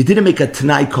 He didn't make a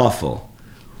Tanai kafel.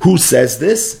 Who says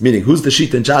this? Meaning, who's the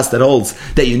sheet and jas that holds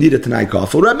that you need a Tanai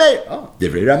kafel? Rameir. Oh,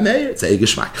 Divrei Rameir. It's a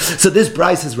Gishmak. So this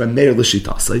Brisa is Rameir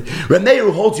l'shitasei. Rameir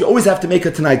who holds you always have to make a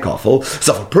Tanai kafel.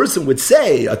 So if a person would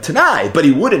say a Tanai, but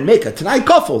he wouldn't make a Tanai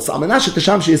kafel, so Amanashet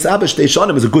Teshamshi Yisabah Shtei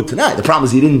Shanim is a good Tanai. The problem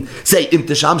is he didn't say Im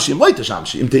Teshamshi, Im Loy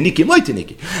Teshamshi, Im Teniki, Im Loy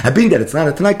Teniki. And being that it's not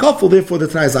a Tanai kafel, therefore the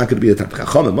Tanai is not going to be a Tanai.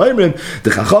 The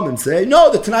Chachamim say,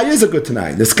 no, the Tanai is a good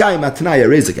Tanai. The sky ma Tanai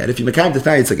is a get. If you Mekayim the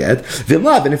Tanai, it's a get.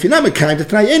 Vimlav, and if you're not Mekayim the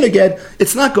Tanai, ain't a get,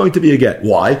 it's not going to be a get.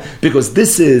 Why? Because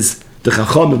this is the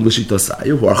Chachamim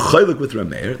L'Shitasayu, who are chaylik with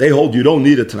Rameir. They hold you don't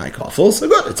need a Tanai kafel. So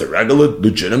good, it's a regular,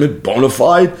 legitimate, bona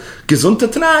fide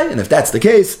Gezunta Tanai. And if that's the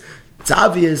case, it's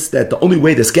obvious that the only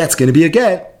way this get's going to be a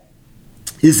get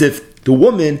is if the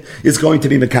woman is going to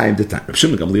be Mekayim the Tanai. Rav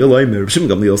Shimon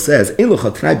Gamliel says, Ein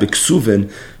locha Tanai b'ksuvin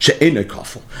she'enei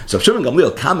kafel. So Rav Shimon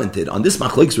Gamliel commented on this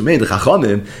machlokes Rameir the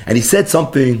Chachamim, and he said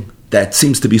something that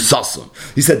seems to be sasum.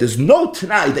 He said, there's no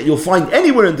Tanai that you'll find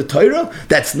anywhere in the Torah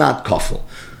that's not kafel.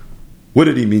 What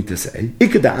did he mean to say?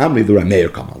 Ikeda Amri the Rameir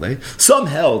Kamaleh. Some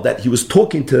held that he was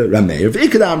talking to Rameir.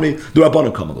 Ikeda Amri the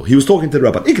Rabbanon Kamaleh. He was talking to the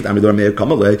Rabban. Ikeda Amri the Rameir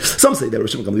Kamaleh. Some say that Rav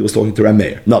Shimon Gamliel was talking to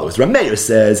Rameir. In other words, Rameir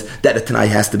says that a Tanai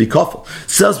has to be kafel.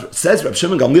 Says Rav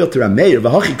Shimon Gamliel to Rameir,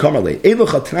 V'hachi Kamaleh,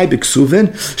 Eilocha Tanai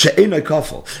b'ksuvin she'enoi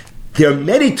kafel. There are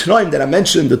many Tanaim that are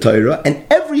mentioned in the Torah, and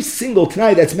every single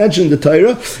Tanai that's mentioned in the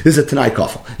Torah is a Tanai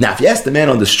kafel. Now, if you ask the man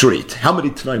on the street, how many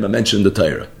Tanaim are mentioned in the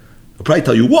Torah? I'll probably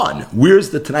tell you one. Where's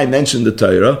the Tanai mentioned in the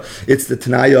Torah? It's the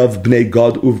Tanai of Bnei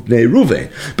Gad uv Bnei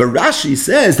Ruvain. But Rashi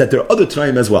says that there are other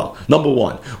Tanaim as well. Number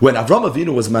one, when Avram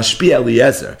Avinu was Mashpi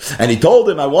Eliezer, and he told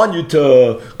him, I want you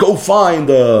to go find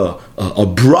a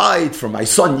bride for my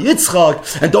son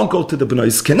Yitzchak, and don't go to the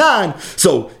Bnei Canaan.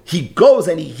 So he goes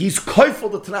and he's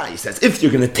koifel the Tanai. He says, if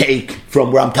you're going to take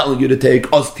from where I'm telling you to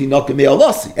take, Oz Tinaka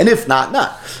Me'alasi, and if not,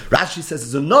 not. Rashi says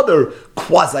there's another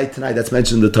quasi Tanai that's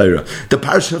mentioned in the Torah. The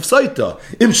Parasha of Sotah, Soita.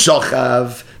 Im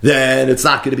Shachav, then it's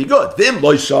not going to be good. Vim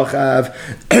Loi Shachav,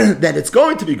 then it's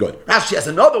going to be good. Rashi has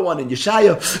another one in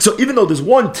Yeshaya. So even though there's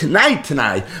one tonight,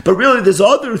 but really there's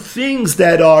other things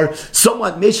that are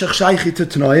somewhat Meshach Shaychi to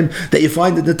Tanaim that you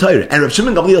find in the Torah. And Rav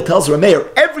Shimon Gamliel tells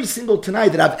Rameir, every single Tanai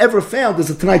that I've ever found is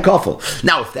a Tanai Kafel.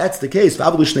 Now, if that's the case,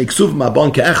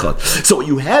 so what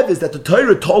you have is that the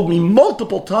Torah told me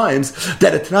multiple times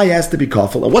that a Tanai has to be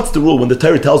Kafel. And what's the rule when the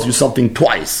Torah tells you something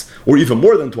twice, or even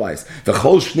more than twice? You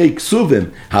can't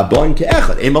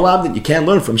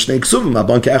learn from Shnei Ksuvim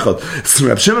Haban Ke'echad. So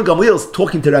Rav Shimon Gamliel is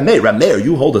talking to Rameir. Rameir,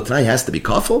 you hold a Tanai has to be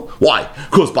Kafel? Why?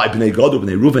 Because by Bnei Gad,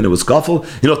 Bnei Reuven, it was Kafel.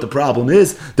 You know what the problem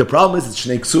is? The problem is it's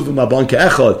Shnei Ksuvim Haban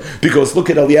Ke'echad. Because look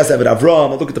at Eliezer and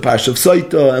Avram, and look at the Parsha of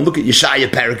Soita, and look at Yeshaya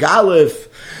Perek Aleph.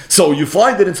 So you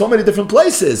find it in so many different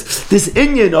places. This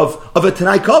inyan of a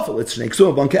Tanai Kafel, it's Shnei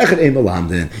Ksuvim Haban Ke'echad Ein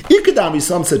Melamdin. Ikadami,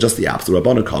 some said just the opposite.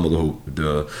 Rabbanan Kamal,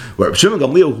 where Rav Shimon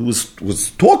Gamliel, who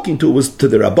was talking to, was to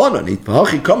the Rabbanan.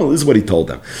 Hachi Kamal, this is what he told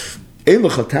them. Being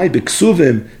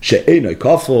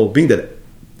that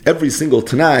every single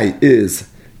Tanai is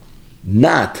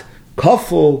not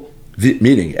Kafel,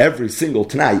 meaning every single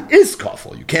Tanai is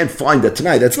Kafel. You can't find a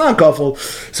Tanai that's not Kafel.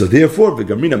 So therefore,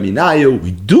 V'gamrina Minayu,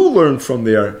 we do learn from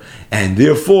there, and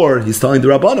therefore he's telling the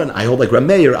Rabbanan, I hold like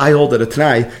Rameir, I hold that a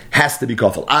Tanai has to be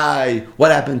Kafel. What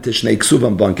happened to Shnei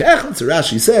Ksuvim Ban Ke'echad? So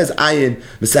Rashi says, Ayin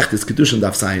Mesechtes Kedushin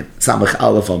Daf Samach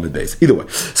Aleph Amud Beis. Either way,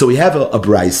 so we have a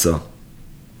Braisa.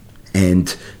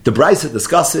 And the Brisa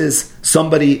discusses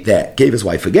somebody that gave his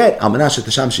wife a get, Almanasha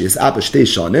Tashamshi is Abba Shtei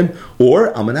Shanim,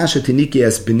 or Almanasha Tiniki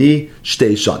as Bini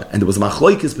Shtei Shanim. And there was a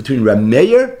machloikis between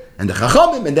Rameir and the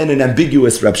Chachamim, and then an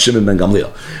ambiguous Rab Shimon ben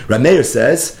Gamliel. Rameir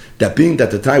says that being that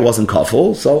the Tanai wasn't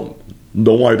kafel, so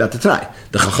don't worry about the Tanai.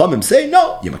 The Chachamim say,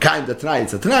 no, you're Makayim the Tanai,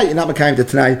 it's a Tanai, you're not Makayim the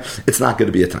Tanai, it's not going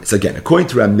to be a Tanai. So again, according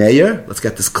to Rameir, let's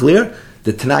get this clear,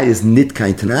 the Tanai is nit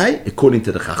kain Tanai. According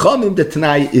to the Chachamim, the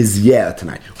Tanai is yeah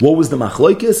Tanai. What was the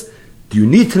machloikis? Do you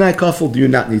need Tanai kafel? Do you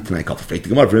not need Tanai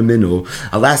kafel?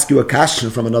 I'll ask you a question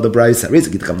from another brayse.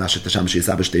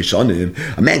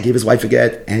 A man gave his wife a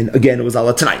get, and again it was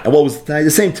ala Tanai. And what was the Tanai? The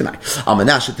same Tanai.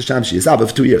 For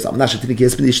 2 years.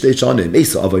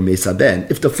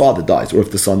 If the father dies, or if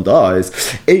the son dies,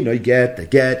 the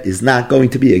get is not going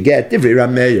to be a get. Divrei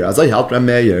Rameir, as I helped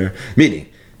Rameir. Meaning,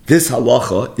 this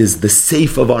halacha is the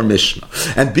safe of our Mishnah.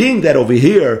 And being that over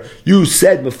here, you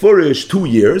said mefurish 2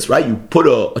 years, right? You put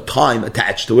a time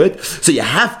attached to it. So you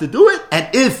have to do it. And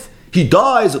if he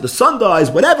dies or the son dies,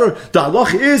 whatever, the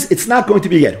halacha is, it's not going to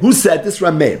be again. Who said this?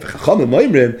 Rameir.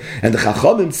 And the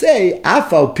Chachamim say,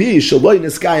 Afal pi shaloi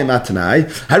niskayim atanai,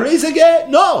 harez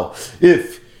again. No.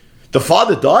 If the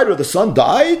father died or the son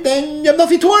died, then you have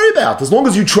nothing to worry about. As long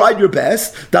as you tried your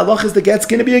best, the halach is the get's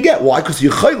going to be a get. Why? Because she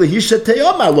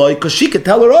could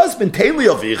tell her husband, Teili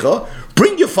avicha,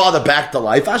 bring your father back to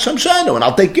life, Asham Shano, and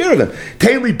I'll take care of him.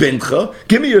 Teili bincha,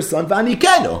 give me your son,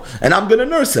 Vanikeno, and I'm going to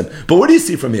nurse him. But what do you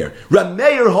see from here?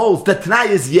 Rameir holds that Tanai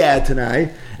is yeah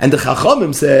Tanai, and the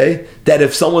Chachamim say that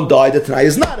if someone died, the Tanai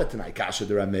is not a Tanai. Kasha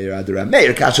the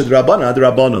Rameir, Kasha the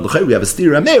Rabbanan. We have a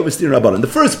steer Rameir, we steer Rabbanan. In the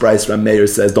first price, Rameir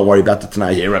says, don't worry about the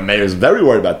Tanai here. Rameir is very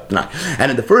worried about the Tanai. And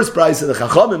in the first price, the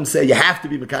Chachamim say, you have to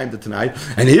be Mekayim the Tanai.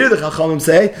 And here the Chachamim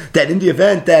say that in the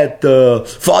event that the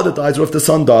father dies or if the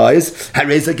son dies,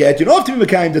 Hareza get, you don't have to be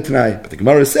Mekayim the Tanai. But the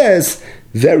Gemara says,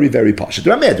 very, very posh.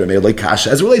 Rameir like kasha,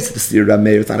 as relates to the steer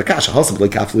Rameir, it's not a kasha. Hasam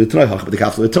like kafel l'tanai, hachab the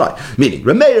kafel l'tanai. Meaning,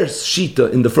 Rameir's shita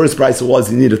in the first brisa was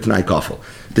he needed a tanai kafel.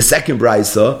 The second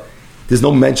brisa, there's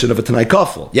no mention of a tanai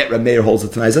kafel. Yet Rameir holds a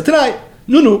tanai as a tanai.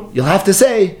 No, you'll have to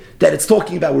say that it's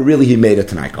talking about where really he made a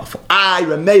tanai kafel.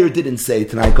 Rameir didn't say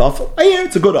tanai kafel. Yeah,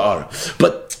 it's a good ara.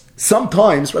 But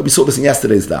sometimes, right, we saw this in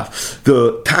yesterday's daf,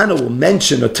 the Tana will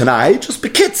mention a Tanai, just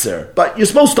bekitzer, but you're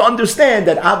supposed to understand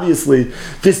that obviously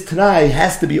this Tanai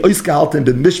has to be oisgehalten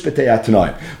b'mishpetei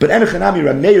ha-Tanai. But Enochanami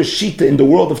Rameir's shita in the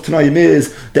world of Tanaim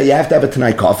is that you have to have a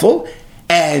Tanai kafel,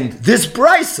 and this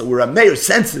brisa, where Rameir is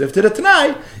sensitive to the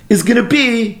Tanai, is going to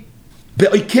be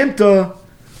be'oikimta,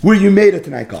 where you made a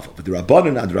Tanai kafel. But the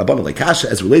Rabbanan like kasha,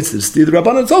 as relates to the Stid, the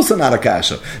Rabbanan, it's also not a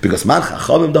kasha. Because man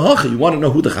chachamim dahacha, you want to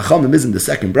know who the chachamim is in the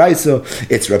second brisa,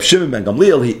 it's Rab Shimon ben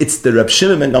Gamliel, it's the Rab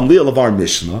Shimon ben Gamliel of our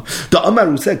Mishnah. The Amar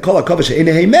who said, Kol hakava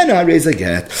she'enei heimena harei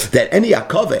zaget, that any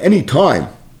akava, any time,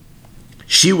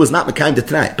 she was not Mekayim the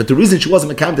Tanai. But the reason she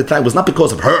wasn't Mekayim the Tanai was not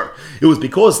because of her. It was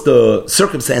because the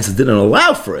circumstances didn't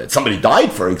allow for it. Somebody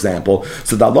died, for example.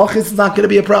 So the halach is not going to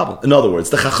be a problem. In other words,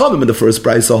 the Chachamim in the first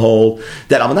brisa hold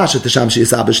that Amanasha Tasham She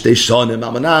Yisabah Shtei Shonim,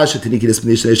 Amanasha Tinikidis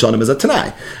B'nei Shtei Shonim is a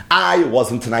Tanai. I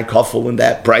wasn't Tanai Kafel in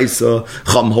that brisa.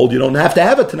 Chacham hold you don't have to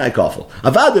have a Tanai Kafel.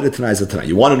 Avada the Tanai is a Tanai.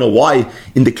 You want to know why?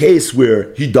 In the case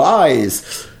where he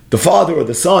dies, the father or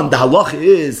the son, the halacha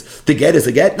is the get is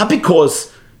a get, not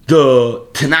because the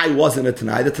Tanai wasn't a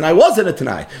Tanai. The Tanai wasn't a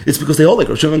Tanai. It's because they hold like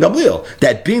Rosh Hashanah and Gamliel.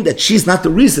 That being that she's not the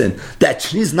reason, that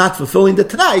she's not fulfilling the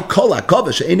Tanai, Kol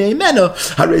HaKavah She'enei Imena,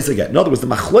 Harei Zaget. In other words, the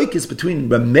machlokes between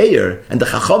Rameir and the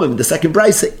Chachamim in the second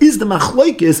brisa is the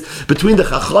machlokes between the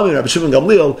Chachamim and Rabbi Shimon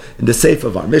Gamliel in the Seif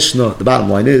of our Mishnah. The bottom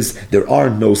line is, there are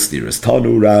no steers.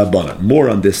 Tanu Rabbanan. More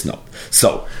on this note.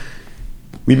 So,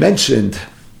 we mentioned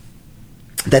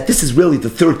that this is really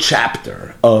the third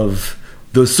chapter of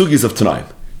the Sugis of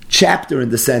Tanaim. Chapter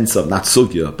in the sense of, not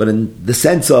sugya, but in the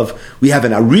sense of, we have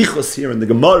an arichos here in the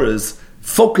Gemaras,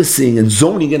 focusing and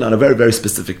zoning in on a very, very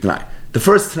specific Tanai. The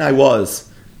first Tanai was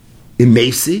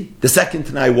Imesi. The second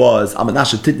Tanai was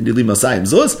Amanasha Titni Li Masayim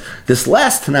Zuz. This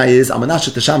last Tanai is Amanasha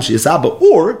Tashamshi Yisaba,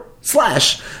 or /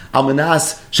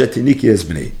 Amanas Shetiniki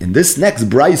Esbni. In this next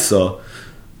Brisa,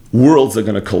 worlds are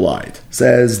going to collide.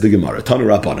 Says the Gemara, Tanu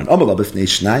Rabbanan, Amala b'fnei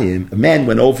shnayim, a man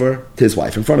went over to his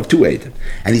wife in front of two Eidim,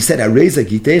 and he said, Areza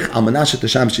gitech amanashet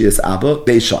hasham sheyes abba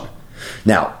beishan.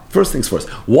 Now, first things first,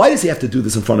 why does he have to do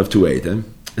this in front of two Eidim?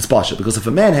 It's pasha, because if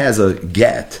a man has a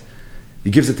get,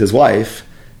 he gives it to his wife,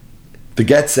 the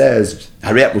get says,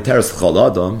 Hariyat muteres l'chol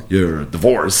adam, you're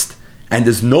divorced, and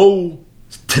there's no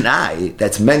Tanai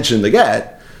that's mentioned the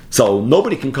get, so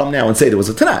nobody can come now and say there was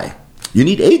a Tanai. You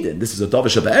need Eidin. This is a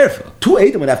Dovish of Erfa. Two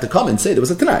Eidin would have to come and say there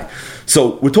was a Tanai.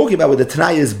 So we're talking about where the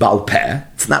Tanai is Baal Peh.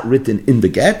 It's not written in the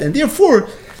get, and therefore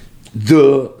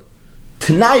the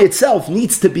Tanai itself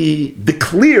needs to be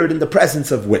declared in the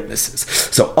presence of witnesses.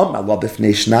 So Amar Lo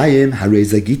B'fnei Shnayim Harei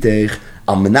Zagitech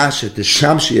Al Menashe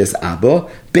Tesham Sheyes Abba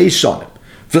Beishanim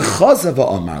V'chaza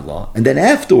V'Amar Lo. And then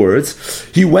afterwards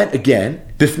he went again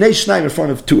B'fnei Shnayim in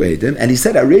front of two Eidim, and he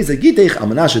said, Areza Gitech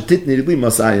Amanasha Titni Li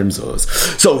Masayim Zos.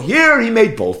 So here he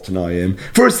made both Tanayim.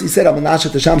 First he said,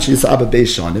 Amanasha Tasham Sheyis Abba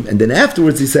Beishanim, and then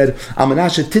afterwards he said,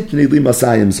 Amanasha Titni Li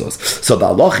Masayim Zos. So the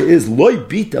halacha is, Loi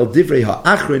Bit El Divrei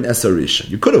Ha'achrin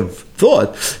Esarishan. You could have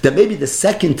thought that maybe the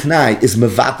second Tanai is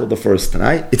Mevatel the first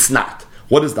Tanai. It's not.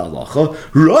 What is the halacha?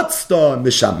 Rotzta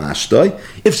Mishamashtoi.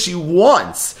 If she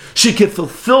wants, she can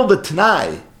fulfill the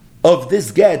Tanai of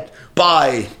this get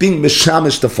by being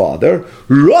mishamish the father,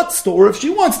 rotzta, or if she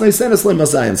wants,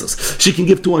 she can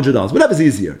give $200. Whatever's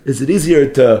easier. Is it easier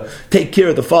to take care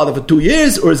of the father for 2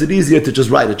 years, or is it easier to just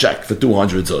write a check for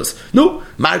 200 zuz? No,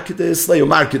 market this slay or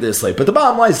market this slay. But the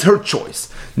bottom line is her choice.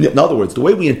 In other words, the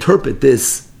way we interpret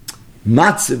this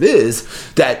matziv is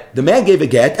that the man gave a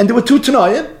get, and there were two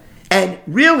Tanayim, and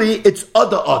really, it's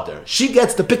other. She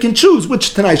gets to pick and choose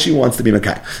which Tanai she wants to be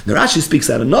Makai. Now Rashi speaks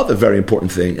out another very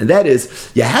important thing, and that is,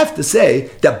 you have to say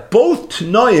that both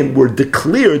Tanaim were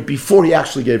declared before he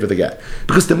actually gave her the get.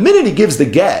 Because the minute he gives the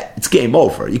get, it's game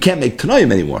over. You can't make Tanaim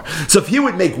anymore. So if he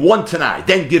would make one Tanai,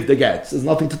 then give the get, there's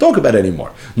nothing to talk about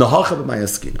anymore.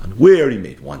 Where he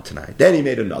made one Tanai, then he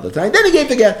made another Tanai, then he gave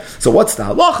the get. So what's the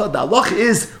halacha? The halacha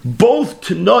is both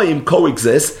Tanaim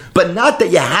coexist, but not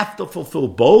that you have to fulfill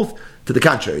both. To the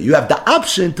contrary, you have the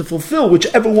option to fulfill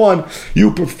whichever one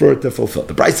you prefer to fulfill.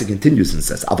 The Brisa continues and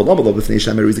says, what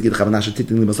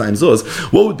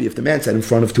would be if the man said in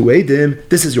front of two Eidim,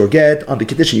 this is your get, on the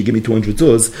condition you give me 200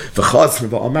 zuz,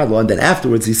 and then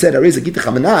afterwards he said, 300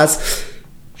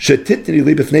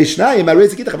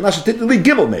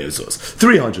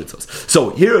 zuz. So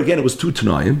here again it was two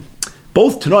Tanayim.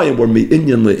 Both Tanayim were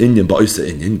Inyan le'inyan ba'isa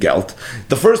inyan gelt.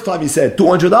 The first time he said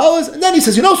 $200, and then he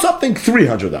says, you know something,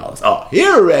 $300. Oh,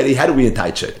 here already, how do we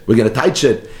attach it? We're going to attach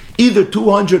it either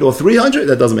 200 or 300?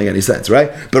 That doesn't make any sense, right?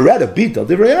 But rather, you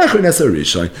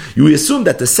assume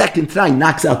that the second Tanai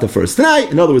knocks out the first Tanai.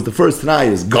 In other words, the first Tanai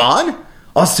is gone.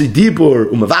 Asi dibur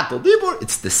umavatel dibur.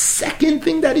 It's the second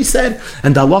thing that he said.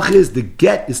 And the halach is, the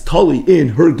get is totally in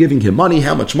her giving him money.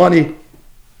 How much money?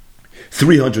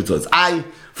 300 zuz.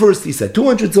 First he said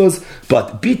 200 zuz,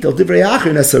 but bitel divrei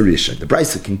achrin esarishan. The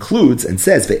Brisa concludes and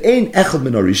says, ve'ein echad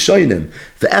min harishonim,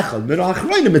 ve'echad min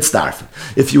ha'achronim mitzdarfen.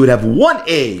 If you would have one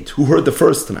aid who heard the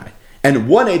first Tanai, and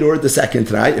one aid who heard the second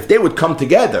Tanai, if they would come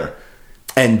together,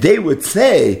 and they would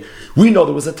say, we know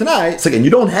there was a Tanai. So again, you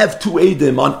don't have two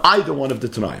Eidim on either one of the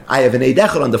Tanai. I have an Eid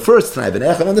Echad on the first Tanai, I have an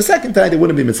Echad on the second Tanai, they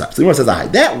wouldn't be mitzvah. So the Gemara says,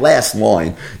 that last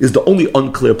line is the only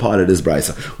unclear part of this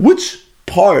Brisa. Which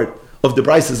part of the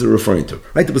Brises are referring to?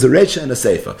 Right? There was a Reisha and a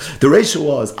Seifa. The Reisha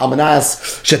was,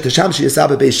 Amanas Shetasham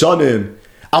Sheyasabe Beishanim,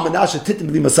 Amanas Shetitim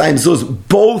Li Masayim Zuz.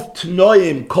 Both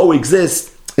Tanoim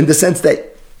coexist in the sense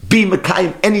that be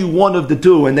Mekayim any one of the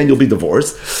two, and then you'll be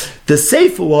divorced. The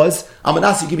Seifa was,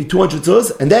 Amanasi give me 200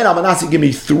 zuz, and then Amanasi give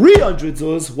me 300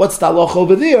 zuz. What's the halach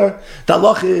over there? The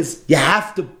halach is, you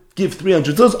have to give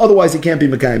 300 zuz, otherwise he can't be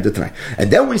Mekayim the Tanai. And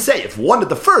then we say, if one of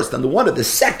the first and the one of the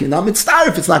second, I'm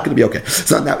mitzdarif, it's not going to be okay.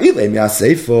 So now,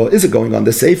 is it going on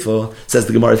the Sefer? Says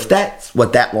the Gemara, if that's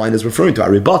what that line is referring to, I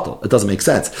rebuttal. It doesn't make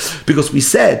sense. Because we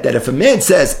said that if a man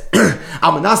says,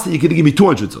 Amanasi, you're going to give me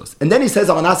 200 zuz, and then he says,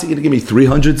 Amanasi, you're going to give me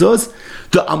 300 zuz,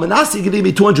 the Amanasi, you're going to give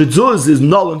me 200 zuz is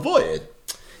null and void.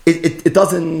 It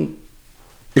doesn't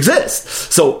exist.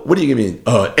 So what do you mean?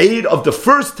 Aid of the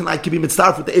first Tanai can be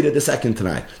mitzdarf with the aid of the second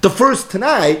Tanai. The first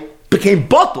Tanai became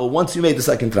bottle once you made the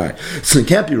second Tanai. So it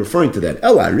can't be referring to that.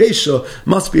 Ela Reisha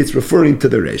must be it's referring to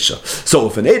the Reisha. So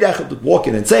if an aid echad would walk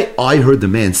in and say, I heard the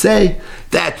man say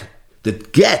that the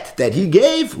get that he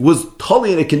gave was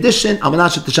totally in a condition,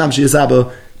 Amanashat Tasham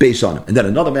Shiyazaba Beishanim. And then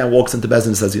another man walks into Bezin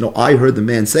and says, I heard the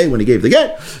man say when he gave the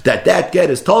get, that get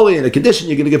is totally in a condition,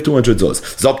 you're going to give 200 zuz.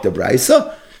 Zok de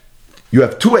Braisa, you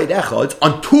have two Eid Echads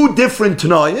on two different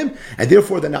Tanayim, and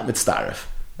therefore they're not mitzdarif.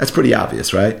 That's pretty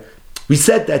obvious, right? We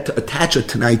said that to attach a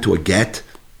Tanai to a get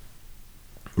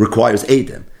requires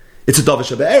Eidim. It's a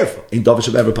Davish Erfa. In Davish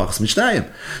Erfa Pachas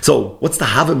Mishnayim. So what's the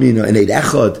Havamina in Eid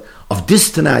Echad of this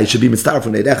Tanai should be mitzdarif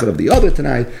from Eid Echad of the other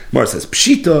Tanai? Gemara says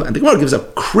Pshita, and the Gemara gives a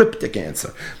cryptic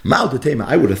answer. Mal Detema,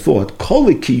 I would have thought,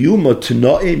 Koli Kiyuma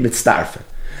Tanai mitzdarfen.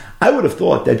 I would have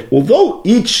thought that although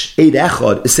each Eid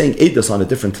Echad is saying Eidos on a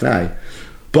different Tanai,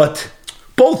 but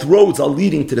both roads are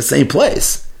leading to the same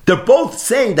place. They're both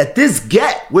saying that this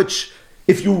get, which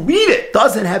if you read it,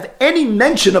 doesn't have any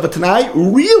mention of a Tanai,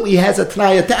 really has a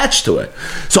Tanai attached to it.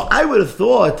 So I would have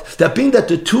thought that being that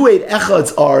the two Eid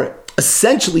Echads are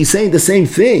essentially saying the same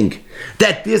thing,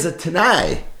 that there's a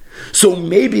Tanai. So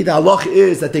maybe the halach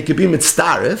is that they could be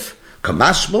mitzdarif,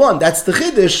 Kamash Malan, that's the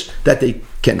Chiddush, that they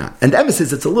cannot. And the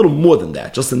emphasis, it's a little more than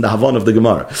that, just in the Havan of the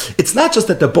Gemara. It's not just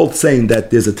that they're both saying that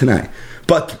there's a Tanai,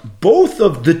 but both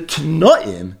of the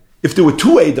Tanaim, if there were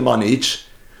two Eidim on each,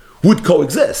 would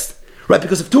coexist. Right?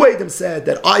 Because if two Eidim said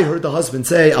that I heard the husband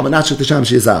say, Amanashat Tisham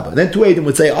Shiyazaba, then two Eidim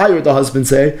would say, I heard the husband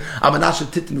say,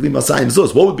 Amanashat Titin Li Masayim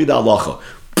Zuz, what would be the halacha?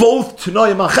 Both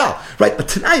Tanai Machal, right? A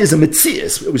Tanai is a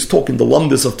Metzias. We always talk in the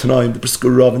Lumdus of Tanai, the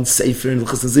Briskurav and Sefer and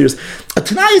L'chas Naziris. A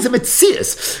Tanai is a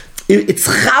Metzias. It's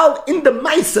Chal in the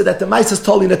Maisa that the Maisa is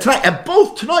told in a Tanai, and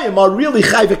both Tanaim are really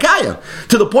Chai V'Kayim,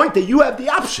 to the point that you have the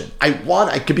option. I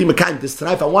could be Mekayim this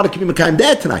Tanai, if I want, I could be Mekayim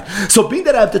that Tanai. So being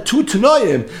that I have the two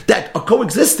Tanaim that are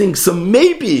coexisting, so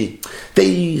maybe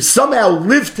they somehow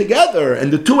live together,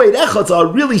 and the two Eid Echads are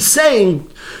really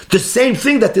saying the same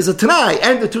thing, that there's a Tanai,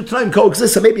 and the two Tanaim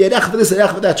coexist, so maybe Eid Echad for this, Eid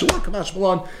Echad for that. Should work, Kamash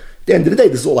Malan. At the end of the day,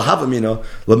 this is all a Havamina.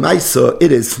 L'maisa,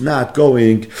 it is not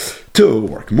going to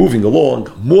work. Moving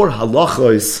along, more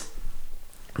halachos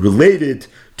related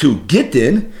to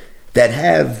Gittin that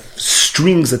have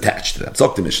strings attached to them.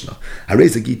 Zok the Mishnah. Harei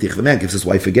Gittin, the man gives his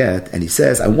wife a get, and he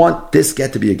says, I want this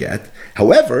get to be a get.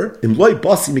 However, I only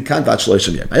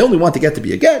want the get to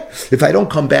be a get if I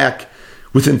don't come back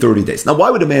within 30 days. Now,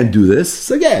 why would a man do this?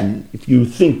 So again, if you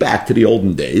think back to the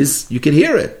olden days, you can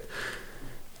hear it.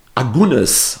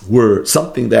 Agunas were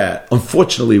something that,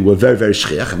 unfortunately, were very, very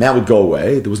shchiach. A man would go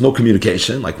away. There was no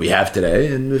communication like we have today.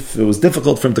 And if it was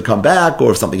difficult for him to come back,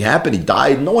 or if something happened, he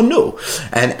died, no one knew.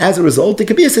 And as a result, it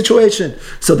could be a situation.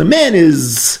 So the man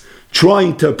is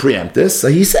trying to preempt this. So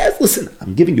he says, listen,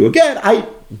 I'm giving you a get. I'm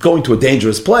going to a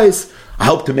dangerous place. I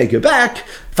hope to make it back.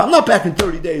 If I'm not back in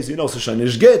 30 days, so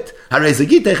Shanish Git, Harei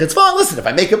Gitech, it's fine. Listen, if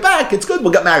I make it back, it's good,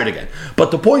 we'll get married again.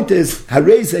 But the point is,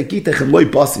 Harei Gitech and Loi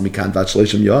Basi Mikan Vat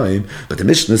Shleishim Yoim. But the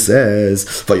Mishnah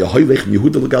says,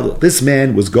 this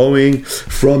man was going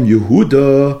from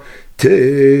Yehuda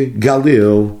to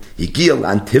Galil. Yigil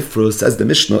Antifros, says the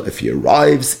Mishnah, if he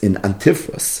arrives in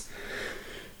Antifros,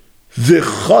 the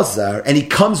Chazar, and he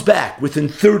comes back within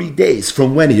 30 days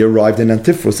from when he arrived in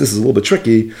Antifros. This is a little bit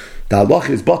tricky. The halach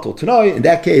is batal Tanai. In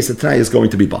that case, the Tanai is going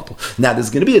to be batal. Now, there's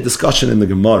going to be a discussion in the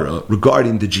Gemara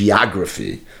regarding the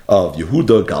geography of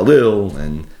Yehuda, Galil,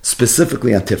 and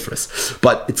specifically Antifros.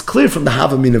 But it's clear from the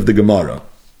Havamin of the Gemara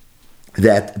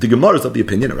that the Gemara is of the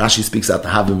opinion, Rashi speaks out the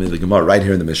Havamin of the Gemara right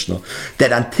here in the Mishnah,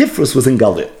 that Antifros was in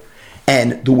Galil.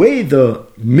 And the way the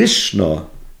Mishnah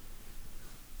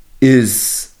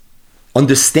is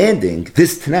understanding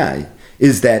this Tanai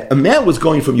is that a man was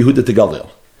going from Yehuda to Galil.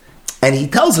 And he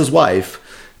tells his wife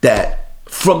that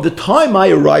from the time I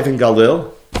arrive in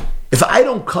Galil, if I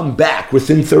don't come back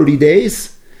within 30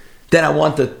 days, then I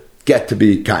want to get to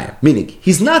be Kayim. Meaning,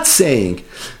 he's not saying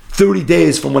 30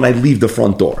 days from when I leave the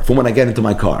front door, from when I get into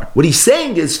my car. What he's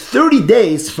saying is 30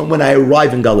 days from when I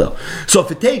arrive in Galil. So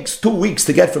if it takes 2 weeks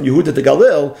to get from Yehuda to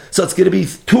Galil, so it's going to be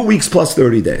 2 weeks plus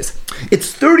 30 days.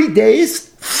 It's 30 days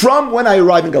from when I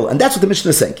arrive in Galil. And that's what the Mishnah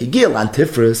is saying. Higil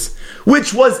Antifros,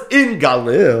 which was in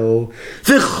Galil,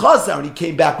 the Chazar, and he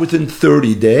came back within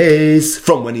 30 days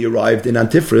from when he arrived in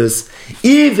Antifris,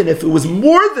 even if it was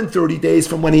more than 30 days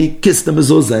from when he kissed the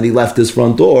mezuzah and he left his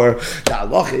front door, the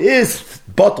halacha is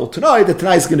batal tonight, the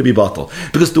tonight is going to be batal.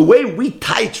 Because the way we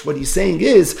teach what he's saying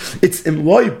is, it's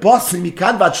imloi basim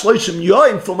mikan vat shloishim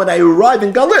yoim from when I arrive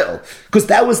in Galil. Because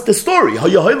that was the story.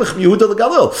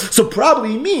 So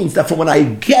probably means that from when I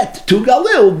get to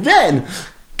Galil, then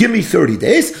give me 30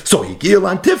 days. So Higil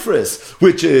Antifris,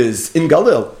 which is in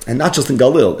Galil, and not just in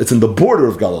Galil, it's in the border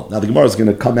of Galil. Now the Gemara is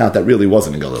going to come out that really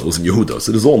wasn't in Galil, it was in Yehuda,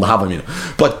 so it is all in the Havamina.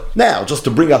 But now, just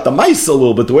to bring out the Maisa a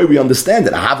little bit, the way we understand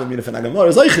it, a Havamina for Nagamar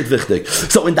is Eichit Vichtig.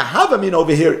 So in the Havamina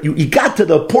over here, you got to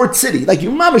the port city, like you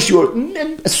mamish,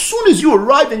 as soon as you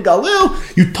arrive in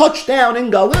Galil, you touch down in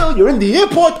Galil, you're in the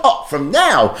airport, from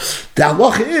now, the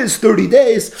halacha is 30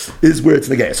 days is where it's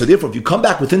negay. So therefore, if you come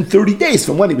back within 30 days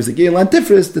from when he was a Gittin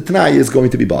Antifris, the Tanai is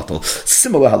going to be batal.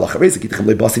 Similar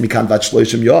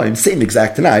halacha. Same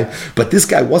exact Tanai, but this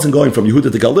guy wasn't going from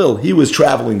Yehuda to Galil. He was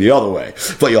traveling the other way.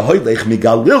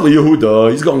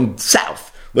 He's going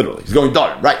south. Literally, he's going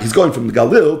down, right? He's going from the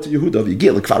Galil to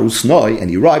Yehuda, and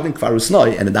he arrived in Kfar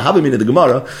Usnoi, and in the Havamina of the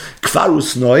Gemara, Kfar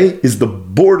Usnoi is the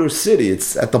border city.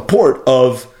 It's at the port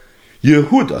of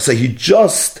Yehuda. So he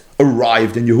just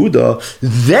arrived in Yehuda,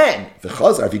 then the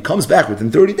Chazar, if he comes back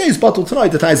within 30 days, batal tonight,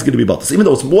 the time is going to be batal. So even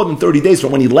though it's more than 30 days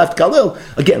from when he left Galil,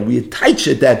 again, we attach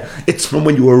it that it's from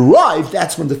when you arrive,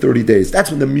 that's when the 30 days,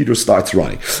 that's when the meter starts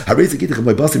running. Same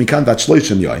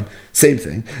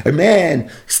thing. A man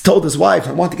told his wife,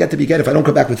 I want to get to be get if I don't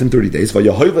come back within 30 days. In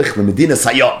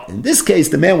this case,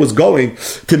 the man was going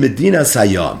to Medina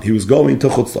Sayyam. He was going to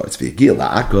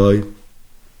Chutzlaretz.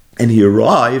 And he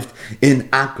arrived in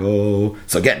Akko.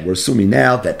 So again, we're assuming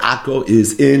now that Akko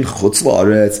is in Chutz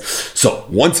La'aretz. So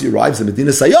once he arrives in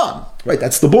Medina Sayyam, right,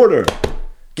 that's the border.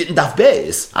 Gittin Daf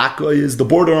Beis, Akko is the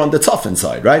border on the Tzafin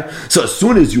side, right? So as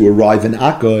soon as you arrive in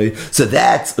Akko, so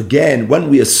that's, again, when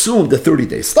we assume the 30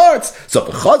 days starts, so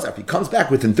the Chazar, if he comes back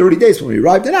within 30 days when we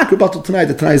arrived in Akko, batal tonight,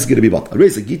 the tonight is going to be batal.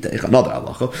 Another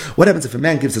halacha. What happens if a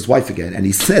man gives his wife again, and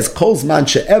he says, Kol zman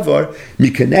she'ever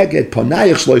mikeneged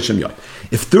panayach shloishim yoy.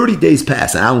 If 30 days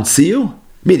pass and I don't see you,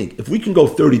 meaning if we can go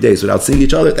 30 days without seeing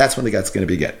each other, that's when the get's going to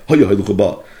be get.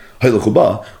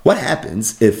 What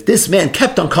happens if this man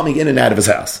kept on coming in and out of his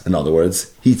house? In other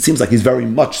words, he seems like he's very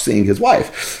much seeing his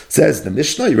wife. Says the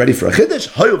Mishnah, you ready for a chiddush?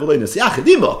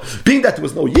 Being that there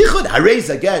was no yichud, harei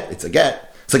a get, it's a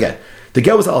get. It's a get. The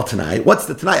get was all tonight. What's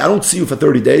the tonight? I don't see you for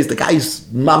 30 days. The guy's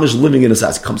mamish living in his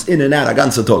house. He comes in and out.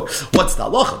 Agansa talk. What's the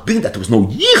halacha? Being that there was no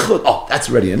yichud, that's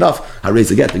already enough.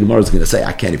 Harei a get. The Gemara is going to say,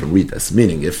 I can't even read this.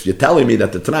 Meaning, if you're telling me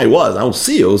that the tonight was, I don't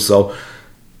see you, so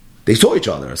they saw each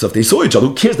other. So if they saw each other,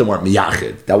 who cares they weren't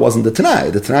miyachid? That wasn't the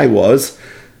Tanai. The Tanai was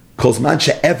Kozman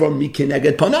she'ever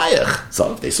mikineged panayach.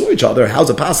 So if they saw each other, how's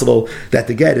it possible that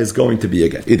the get is going to be a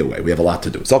get? Either way, we have a lot to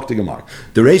do. Zok the Gemara.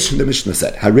 The Reish in the Mishnah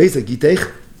said, Harei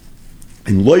gitech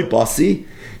in loy basi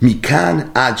mikan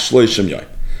ad shloishim yoy.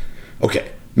 Okay,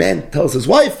 man tells his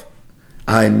wife,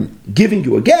 I'm giving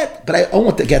you a get, but I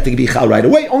want the get to be chal right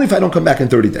away, only if I don't come back in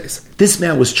 30 days. This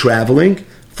man was traveling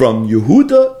from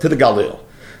Yehuda to the Galil.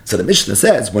 So the Mishnah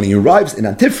says, when he arrives in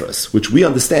Antifris, which we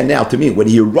understand now to mean when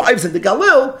he arrives in the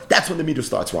Galil, that's when the meter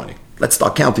starts running. Let's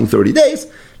start counting 30 days.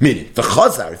 Meaning, the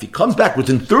Chazar, if he comes back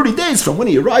within 30 days from when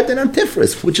he arrived in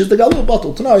Antifris, which is the Galil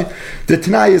batal Tanai, the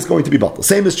Tanai is going to be batal.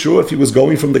 Same is true if he was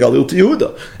going from the Galil to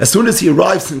Yehuda. As soon as he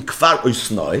arrives in Kfar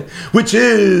Usnoi, which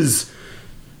is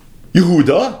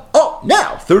Yehuda,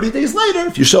 now, 30 days later,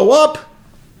 if you show up,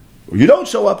 or you don't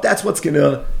show up, that's what's going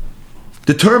to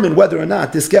determine whether or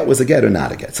not this get was a get or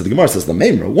not a get. So the Gemara says,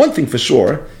 L'meimra, one thing for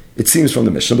sure, it seems from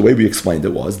the Mishnah, the way we explained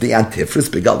it was, the Antifris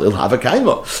beGalil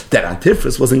Havakaimo. That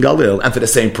Antifris was in Galil, and for the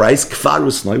same price, Kfar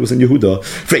Usnoi was in Yehuda.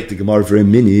 Freit the Gemara very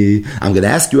mini. I'm going to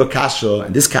ask you a kasha,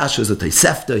 and this kasha is a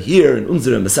Tosefta here in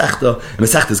Unzir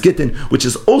Masechta's Gittin, which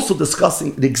is also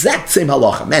discussing the exact same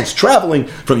halacha. Man's traveling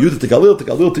from Yehuda to Galil to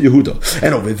Yehuda.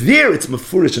 And over there, it's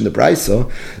Mefurish in the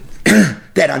Brisa,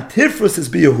 that Antifris is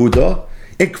Yehuda,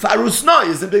 and Kfar Usnoi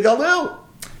is in Galil.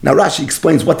 Now Rashi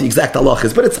explains what the exact halach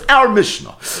is, but it's our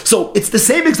Mishnah. So it's the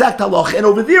same exact halach, and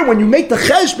over there when you make the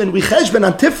cheshbon, we cheshbon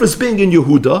Antifris being in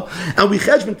Yehuda, and we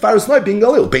cheshbon Kfar Usnoi being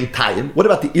Galil, being Tayim. What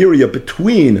about the area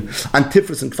between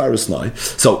Antifris and Kfar Usnoi?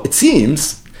 So it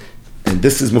seems, and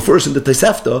this is Mefurish in the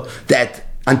Tosefta, that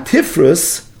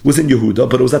Antifris was in Yehuda,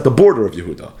 but it was at the border of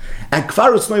Yehuda. And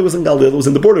Kfar Usnai was in Galil, it was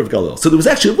in the border of Galil. So there was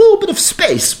actually a little bit of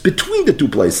space between the two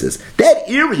places. That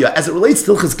area, as it relates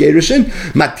to Hilchas Gerushin,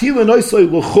 Matila Noisoi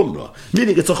L'Chumra,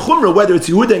 meaning it's a Chumra whether it's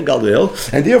Yehuda and Galil,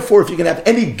 and therefore if you can have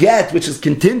any get which is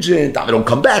contingent, I don't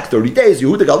come back 30 days,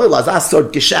 Yehuda Galil,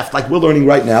 Azasar Geschäft, like we're learning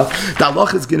right now, the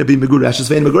halacha is going to be Megurashes,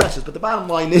 Vein Megurashes. But the bottom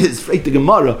line is, Freit the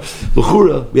Gemara,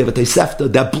 L'Chura, we have a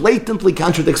Tosefta that blatantly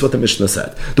contradicts what the Mishnah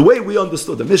said. The way we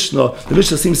understood the Mishnah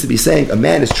seems to be saying a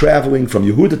man is traveling from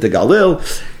Yehuda to Galil.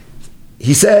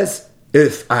 He says,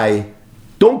 if I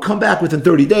don't come back within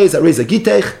 30 days, I raise a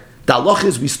gitech. The halach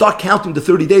is we start counting the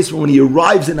 30 days from when he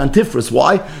arrives in Antifris.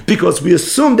 Why? Because we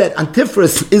assume that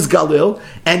Antifris is Galil,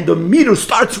 and the meter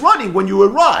starts running when you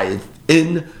arrive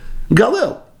in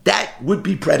Galil. That would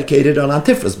be predicated on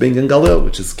Antifris being in Galil,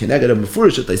 which is Keneged of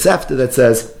Mefurish at Tosefta that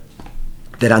says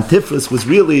that Antifris was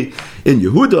really in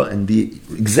Yehuda, and the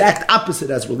exact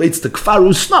opposite as relates to Kfar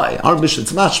Usnai. Our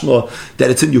Mishnah's mashma that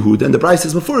it's in Yehuda, and the Bryce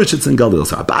is Mefurish, it's in Galil.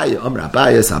 So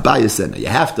Abayas said, you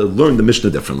have to learn the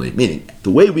Mishnah differently. Meaning, the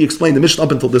way we explained the Mishnah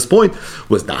up until this point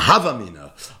was the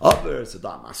Havamina,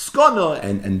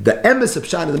 and the emes of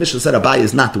Pshat of the Mishnah said Abayas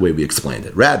is not the way we explained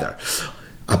it. Rather,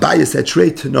 Abayas said, Shrei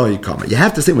Tanoi Kama. You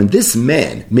have to say, when this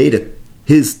man made it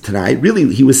his Tanai,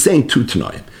 really, he was saying two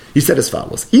Tanoim. He said as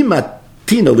follows,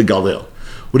 Galil.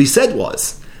 What he said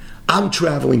was, I'm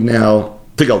traveling now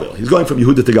to Galil. He's going from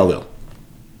Yehuda to Galil.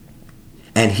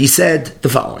 And he said the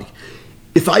following,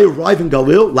 if I arrive in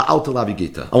Galil, la'alta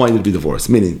lavigita, I want you to be divorced.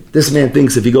 Meaning, this man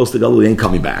thinks if he goes to Galil, he ain't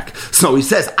coming back. So he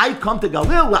says, I come to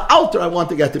Galil, la'alta, I want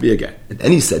to get to be again. And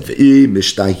then he said,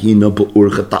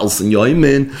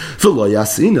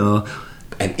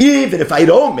 and even if I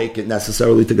don't make it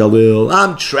necessarily to Galil,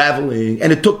 I'm traveling,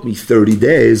 and it took me 30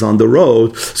 days on the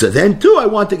road, so then too I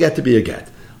want to get to be a get.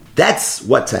 That's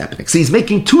what's happening. So he's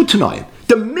making two Tanoim.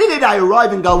 The minute I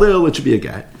arrive in Galil, it should be a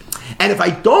get. And if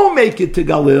I don't make it to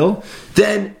Galil,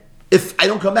 then if I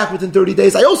don't come back within 30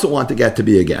 days, I also want to get to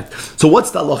be a get. So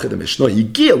what's the halacha of the Mishnah?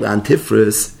 Yigil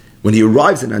Antifris, when he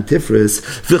arrives in Antifris,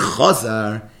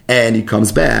 v'chazar, and he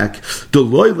comes back,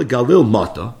 Deloy leGalil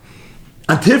mata.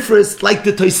 Antifris, like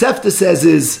the Tosefta says,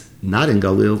 is not in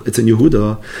Galil, it's in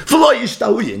Yehuda.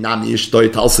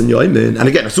 And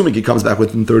again, assuming he comes back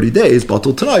within 30 days,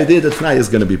 Batul Tanai, the Tanai is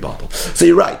going to be Batul. So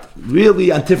you're right. Really,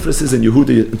 Antifris is in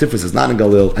Yehuda, Antifris is not in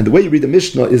Galil. And the way you read the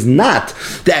Mishnah is not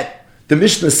that the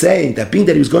Mishnah is saying that being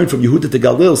that he was going from Yehuda to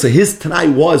Galil, so his Tanai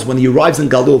was when he arrives in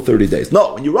Galil 30 days.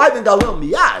 No, when you arrive in Galil,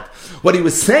 miyad, what he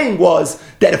was saying was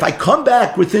that if I come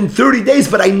back within 30 days,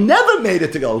 but I never made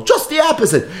it to Galil, just the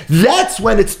opposite, that's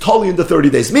when it's totally in the 30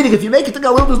 days. Meaning, if you make it to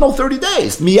Galil, there's no 30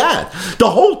 days. Miyad.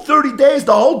 The whole 30 days,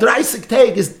 the whole Dreisik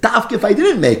Tag is dafk if I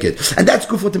didn't make it. And that's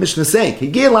good what the Mishnah is saying.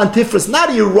 Higel Antifris,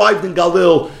 not he arrived in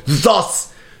Galil, thus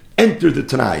entered the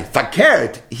Tanai.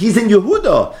 Fakert, he's in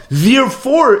Yehuda.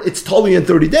 Therefore, it's totally in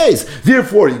 30 days.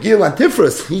 Therefore, Yigil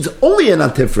Antifris, he's only in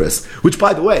Antifris. Which,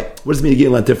 by the way, what does it mean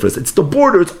Yigil Antifris? It's the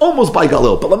border, it's almost by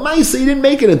Galil. But Lamaisa, he didn't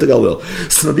make it into Galil.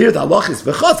 So there the halach is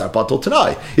v'chazar batul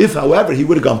Tanai. If, however, he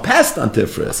would have gone past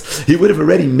Antifris, he would have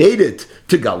already made it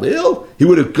to Galil, he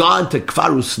would have gone to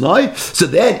Kfar Usnai. So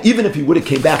then, even if he would have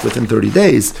came back within 30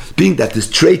 days, being that there's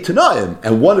trei Tanaim,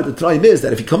 and one of the Tanaim is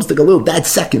that if he comes to Galil that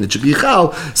second, it should be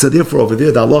Chal. So therefore, over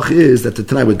there, the halach is that the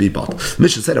Tanai would be bought.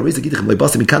 Mishnah said, so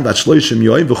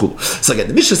again,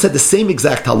 the Mishnah said the same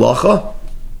exact halacha,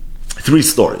 three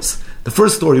stories. The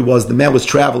first story was the man was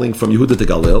traveling from Yehuda to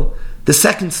Galil. The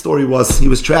second story was he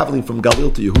was traveling from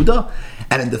Galil to Yehuda.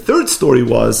 And in the third story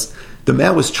was the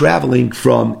man was traveling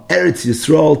from Eretz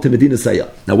Yisrael to Medina Sayyam.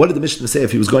 Now, what did the Mishnah say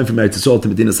if he was going from Eretz Yisrael to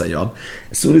Medina Sayyam?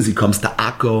 As soon as he comes to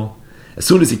Akko, as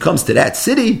soon as he comes to that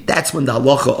city, that's when the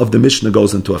halacha of the Mishnah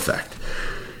goes into effect.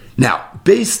 Now,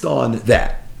 based on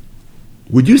that,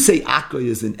 would you say Akko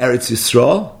is in Eretz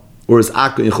Yisrael or is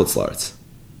Akko in Chutz La'aretz?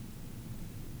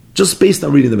 Just based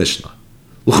on reading the Mishnah.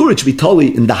 L'chura, it should be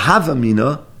totally in the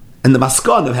Havamina and the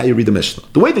Maskan of how you read the Mishnah.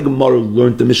 The way the Gemara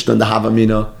learned the Mishnah and the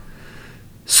Havamina,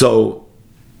 so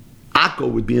Akko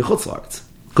would be in Chutz La'aretz.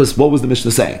 Because what was the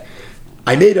Mishnah saying?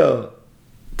 I made a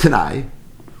Tanai.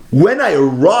 When I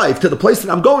arrive to the place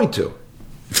that I'm going to,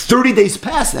 30 days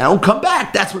pass and I don't come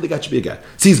back, that's when the guy should be again.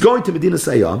 So he's going to Medina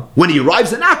Sayyam. When he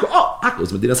arrives in Akko, Akko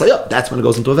is Medina Sayyam. That's when it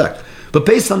goes into effect. But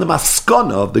based on the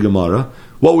maskana of the Gemara,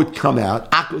 what would come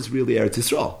out? Akko is really Eretz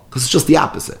Yisrael. Because it's just the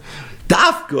opposite.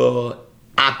 Dafka,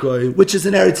 Akoi, which is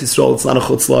in Eretz Yisrael, it's not a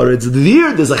Chutz La'aretz.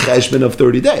 There, there's a cheshbon of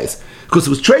 30 days. Because it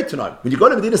was trade tonight. When you go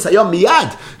to Medina Sayyam,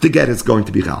 miyad, the get is going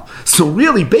to be chal. So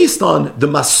really, based on the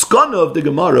maskana of the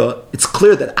Gemara, it's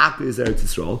clear that Akoi is Eretz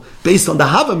Yisrael. Based on the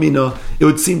Havamina, it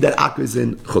would seem that Akoi is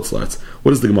in Chutz La'aretz.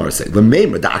 What does the Gemara say?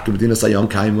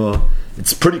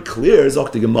 It's pretty clear,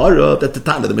 Zok the Gemara, that the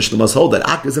Tana, the Mishnah must hold that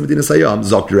Akoi is in Medina Sayyam.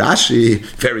 Zok Rashi,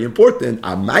 very important.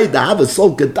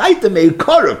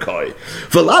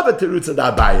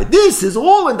 This is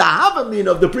all in the Havamina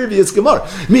of the previous Gemara.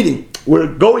 Meaning, we're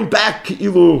going back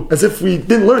as if we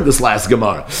didn't learn this last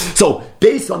Gemara. So,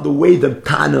 based on the way the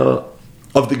Tana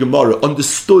of the Gemara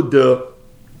understood the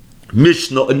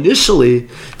Mishnah initially,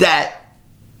 that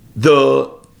the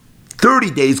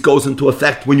 30 days goes into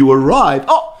effect when you arrive.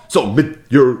 So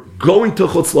you're going to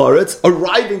Chutz La'aretz,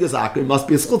 arriving as Akoi must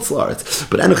be as Chutz La'aretz.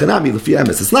 But Enochanami, Lefi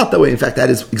Emes, it's not that way. In fact, that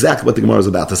is exactly what the Gemara is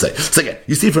about to say. So again,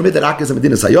 you see from it that Akoi is a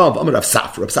Medina Sayyam, Amar Rav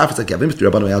Safra. Rav Safra is like, when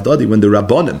the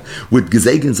Rabbanim would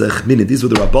gezegen sich, meaning these were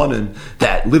the Rabbanim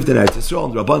that lived in Eretz Yisrael,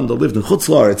 and the Rabbanim that lived in Chutz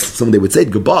La'aretz, so when they would say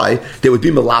goodbye, they would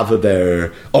be Melava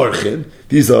their Orchim.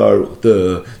 These are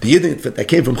the Yidden that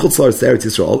came from Chutz La'aretz to Eretz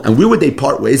Yisrael, and where would they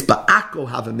part ways? But Akko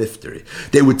have a mifteri.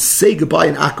 They would say goodbye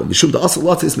in Akko. Mishum da'asal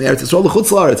latzis me Eretz Yisrael to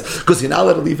Chutz La'aretz, because you're not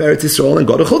allowed to leave Eretz Yisrael and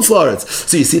go to Chutz La'aretz.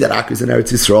 So you see that Akko is in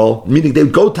Eretz Yisrael, meaning they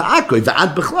would go to Akko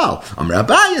v'ad b'chlal. Amar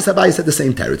Abaye said the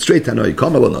same terror. Straight Tanoi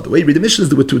Kamal another way. Read the Mishnahs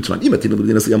there were two tonight. What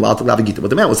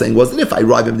the man was saying was that if I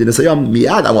arrive in Medina Sayyam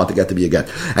miad, I want to get to be a get.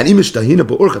 And imish tahina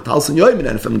ba'urcha talsin yoymin,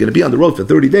 and if I'm going to be on the road for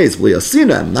 30 days,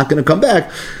 I'm not going to come back.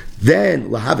 Then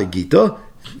lahave gita,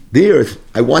 there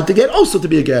I want to get also to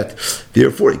be a get.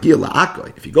 Therefore, if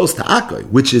he goes to Akoi,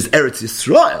 which is Eretz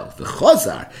Yisrael, the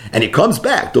Chazar, and he comes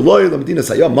back, the lawyer Medina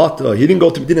Sayyam Mata, he didn't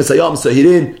go to Medina Sayyam, so he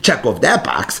didn't check off that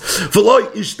box.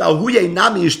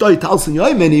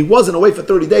 He wasn't away for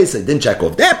 30 days, so he didn't check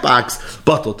off that box.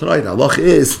 Batal tonight, Allah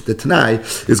is the Tanai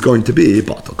is going to be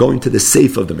batal, going to the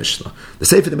safe of the Mishnah. The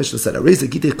safe of the Mishnah said,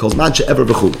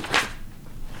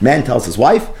 man tells his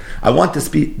wife, I want this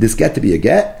get to be a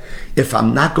get. If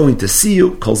I'm not going to see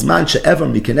you, if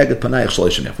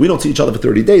we don't see each other for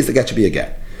 30 days, the get should be a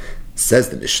get. Says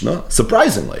the Mishnah,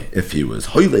 surprisingly, if he was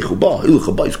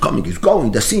he's coming, he's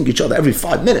going, they're seeing each other every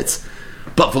 5 minutes.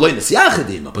 But there was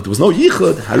no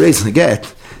yichud,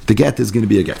 the get is going to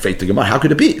be a get. How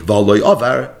could it be?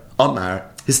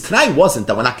 His Tanai wasn't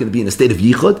that we're not going to be in a state of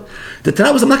yichud. The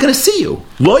Tanai was, I'm not going to see you.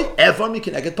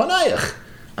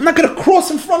 I'm not going to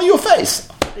cross in front of your face.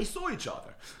 They saw each other.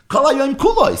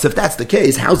 So if that's the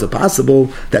case, how's it possible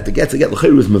that the get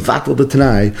l'chayru is mevatel the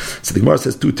Tanai? So the Gemara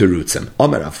says two terutzim.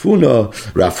 Omer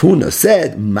Rafuna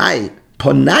said, "My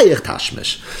panayich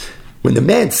tashmish." When the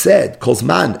man said,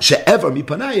 "Kolzman she'ever mi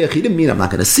panayich," he didn't mean I'm not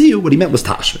going to see you. What he meant was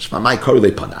tashmish. My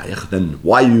korele panayich. Then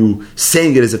why are you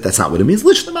saying it as if that's not what it means?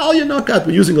 Lishna ma'al nakat.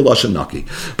 We're using a lashon naki.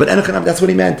 But enochanam, that's what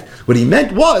he meant. What he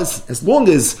meant was, as long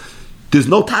as there's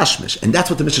no tashmish, and that's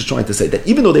what the Mishnah is trying to say, that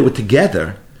even though they were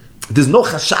together, there's no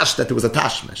chashash that there was a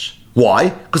tashmish. Why?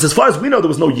 Because as far as we know, there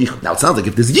was no yichud. Now it sounds like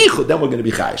if there's yichud, then we're going to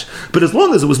be chayish. But as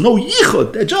long as there was no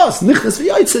yichud, they're just nichnas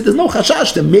v'yaitze, there's no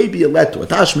chashash, there may be a let to a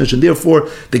tashmish, and therefore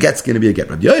the get's going to be a get.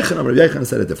 Rabbi Yochanan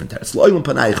said a different teretz. Lo'ilum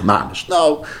panayich mamish.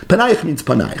 No, panayich means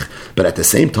panayich. But at the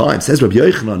same time, says Rabbi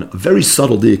Yochanan, a very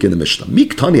subtle diak in the Mishnah.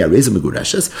 Mik tani areza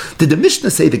megureshes. Did the Mishnah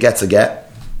say the get's a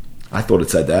get? I thought it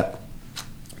said that.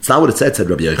 It's not what it said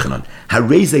Rabbi Yochanan.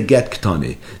 Hareza get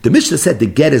ktani. The Mishnah said the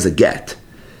get is a get.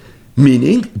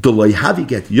 Meaning, the loyhavi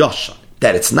get yoshan.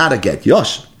 That it's not a get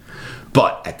yoshan.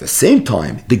 But at the same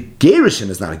time, the gerishin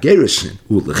is not a gerishin.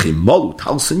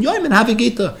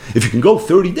 If you can go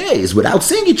 30 days without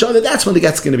seeing each other, that's when the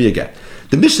get's going to be a get.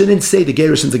 The Mishnah didn't say the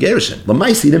gerishin's a gerishin.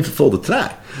 Lamaisi didn't fulfill the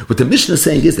try. What the Mishnah is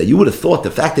saying is that you would have thought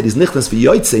the fact that he's nichnas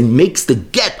v'yoytze makes the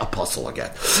get apostle a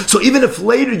get. So even if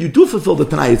later you do fulfill the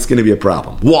Tanai, it's going to be a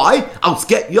problem. Why? It's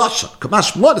get yashan.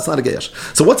 Kamash blood, it's not a get yashan.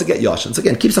 So what's a get yashan? So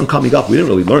again, it keeps on coming up. We didn't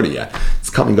really learn it yet. It's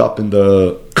coming up in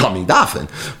the coming dafin.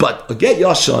 But a get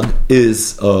yashan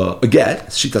is a get,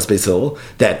 shitas beisil,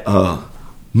 that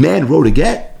man wrote a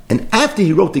get, and after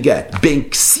he wrote the get, between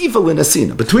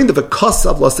the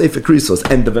v'kasav l'sefer krisos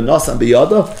and the v'nasan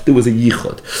b'yada, there was a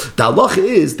yichud. The halacha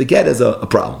is the get is a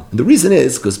problem. And the reason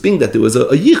is because being that there was a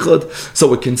yichud, so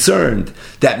we're concerned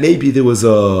that maybe there was a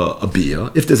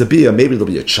biyah. If there's a biyah, maybe there'll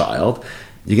be a child.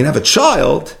 You can have a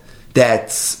child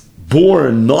that's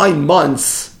born 9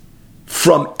 months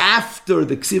from after after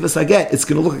the ksivas haget, it's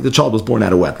going to look like the child was born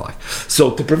out of wedlock.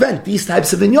 So to prevent these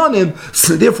types of inyanim,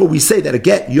 so therefore we say that a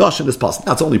get yashin is possible.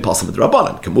 Now it's only possible with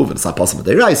Rabbanan, can move it, it's not possible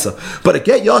with Deiraisa, but a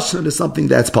get yashin is something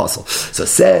that's possible. So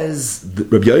says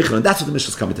Rabbi Yochanan, and that's what the Mishnah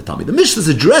is coming to tell me. The Mishnah is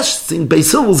addressing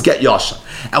Beis Hillel's get yashin.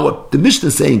 And what the Mishnah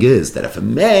is saying is that if a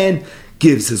man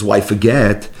gives his wife a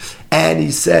get, and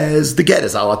he says the get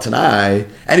is ala tanai,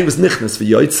 and he was nichnas for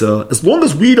yoitza, as long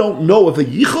as we don't know of a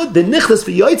yichud, the nichnas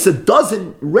for yoitza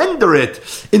doesn't render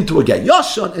it into a get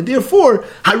yashan, and therefore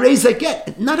hareza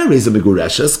get, not hareza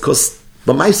megureshes, because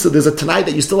but Maisa, there's a Tanai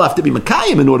that you still have to be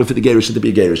Makayim in order for the Gerishin to be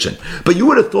a Gerishin. But you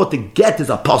would have thought the get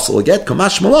is apostle get,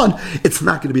 Kamash Malon, it's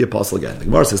not going to be apostle get. The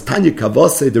Gemara says, Tanya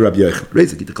Kavase de Rabbi Yochanan.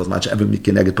 Reza Gittin calls Macha Evan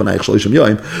Mikineged Panayich Shalishim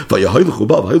Yoim, Vayahoyluchu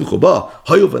Ba, Vayahoyluchu Ba,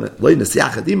 Hoyuvan Loinas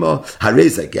Yachadima,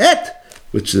 Hareza get,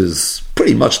 which is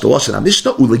pretty much the Lashon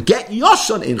HaMishnah, Ula get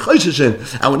Yoshan in Choshishin,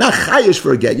 and we're not Chayish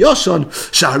for a get Yoshan,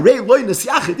 Shaharei Loinas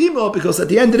Yachadima, because at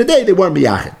the end of the day, they weren't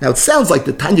Miyachid. Now it sounds like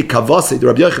the Tanya Kavase de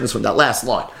Rabbi Yochanan is from that last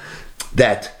line.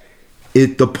 That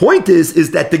the point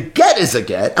is that the get is a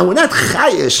get, and we're not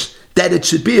chayish that it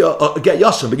should be a get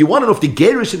yashim. But you want to know if the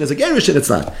gerishin is a gerishin, it's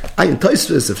not. Ayin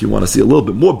Tosfos, if you want to see a little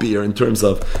bit more beer in terms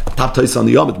of top Tosfos on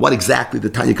the Yomit, what exactly the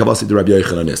Tanya Kavasi de Rabbi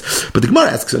Yochanan is. But the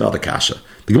Gemara asks another kasha.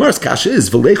 The Gemara's kasha is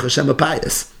v'leich Hashem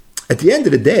apayis. At the end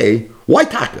of the day, why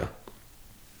taka?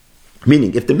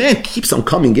 Meaning, if the man keeps on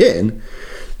coming in,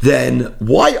 then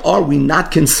why are we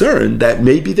not concerned that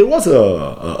maybe there was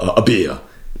a beer?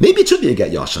 Maybe it should be a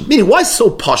get yashan. Meaning, why so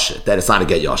posh that it's not a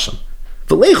get yashan?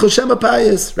 V'leich Hashem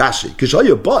apayis, Rashi,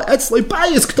 k'shoyu ba, etzloi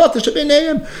payis, k'tata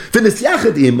shebeneim, v'nis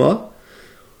yachad ima.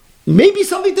 Maybe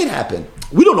something did happen.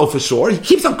 We don't know for sure. He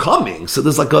keeps on coming. So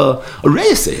there's like a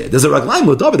reis here. There's a raglaim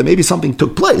mudavar that maybe something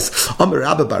took place. Amar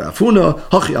Abba Barafuna,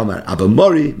 Hachi Amar Abba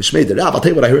Mori, Mishmei de Rav. I'll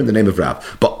tell you what I heard in the name of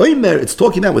Rav. But Omer, it's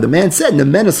talking about what the man said,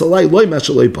 Nemenes alai loy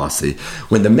mashaloi basi.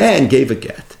 When the man gave a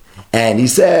get, and he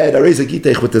said, Areza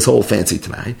Gitech with this whole fancy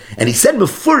tonight, and he said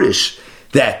mefurish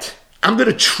that I'm going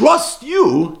to trust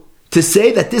you to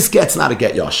say that this get's not a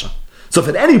get yasha. So if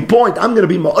at any point I'm going to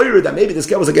be ma'oyer that maybe this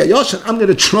get was a get yasha, I'm going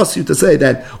to trust you to say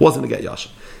that wasn't a get yasha.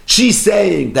 She's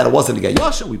saying that it wasn't a get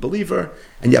yasha, we believe her,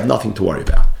 and you have nothing to worry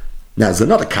about. Now there's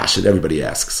another kasha that everybody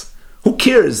asks. Who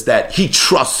cares that he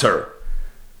trusts her,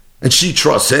 and she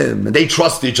trusts him, and they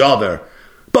trust each other?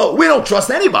 But we don't trust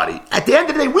anybody. At the end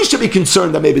of the day, we should be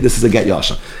concerned that maybe this is a get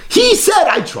yasha. He said,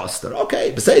 I trust her.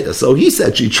 Okay, Beseda. So he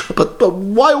said she trusts, but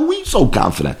why are we so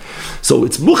confident? So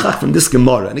it's muchach from this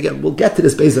Gemara. And again, we'll get to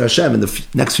this Be'ezer Hashem in the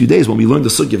next few days when we learn the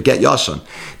sugi of get yashan.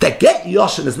 That get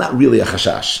yashan is not really a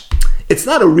chashash. It's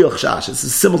not a real chashash. It's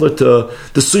similar to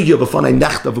the sugi of a fanay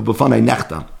nechta of a b'fanay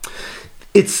nechta.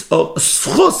 It's a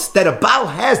schus that a Baal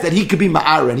has that he could be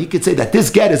ma'ara and he could say that this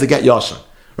get is a get yashan.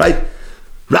 Right?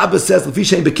 Rabbi says,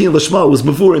 "L'fishein bekin l'shma" was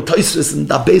mavur and Tosfos and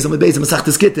Dabezam and Bezam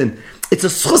Masechtas Gittin. It's a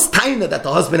schus taina that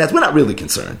the husband has. We're not really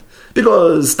concerned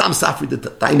because Tam Safri the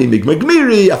taina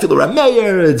migmiri, I feel a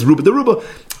Meir, it's Ruba the Ruba.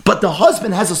 But the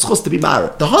husband has a schus to be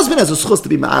married. The husband has a schus to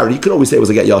be married. You could always say it was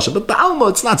a get yashin, but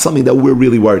ba'alma, it's not something that we're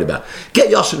really worried about.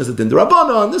 Get yashin is a din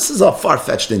d'Rabbanan, and this is a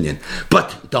far-fetched Indian.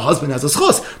 But the husband has a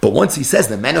schus. But once he says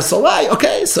the men are salai,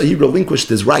 okay, so he relinquished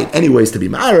his right anyways to be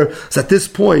married. So at this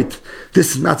point,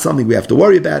 this is not something we have to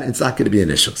worry about. It's not going to be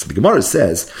an issue. So the Gemara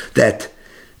says that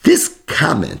this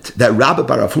comment that Rabbi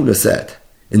Barafuna said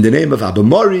in the name of Abba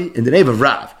Mori, in the name of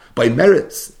Rav, by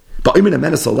merits,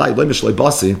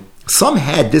 some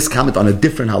had this comment on a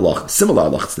different halach, similar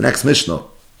halach. It's the next Mishnah,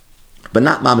 but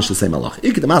not mamish the same halach.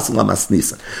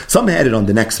 Some had it on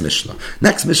the next Mishnah.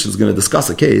 Next Mishnah is going to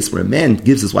discuss a case where a man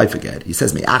gives his wife a get. He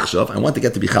says, I want to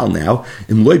get to Bichal now.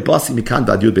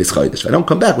 If I don't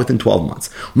come back within 12 months.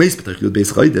 He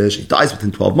dies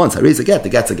within 12 months. I raise a get, the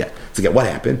get's a get. So get what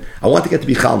happened? I want to get to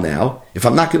Bichal now. If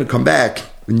I'm not going to come back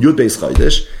in Yud Beis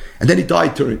Chodesh, and then he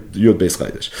died during the Yud Beis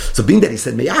Chodesh. So being that he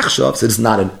said Me'achshav, so it's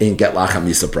not an Ein Get Lacham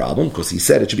Yisa problem, because he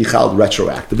said it should be chal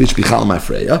retroactively, it should be chal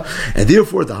mafreya, and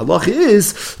therefore the halacha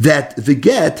is that the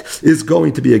get is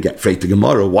going to be a get. Freit the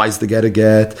Gemara, why is the get a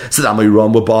get?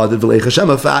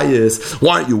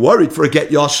 Why aren't you worried for a get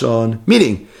yashan?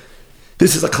 Meaning,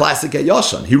 this is a classic get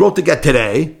yashan. He wrote the get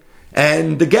today,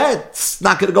 and the get's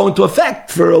not going to go into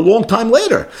effect for a long time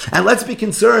later. And let's be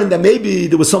concerned that maybe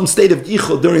there was some state of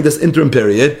yichud during this interim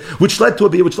period, which led to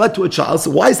a child.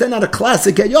 So why is that not a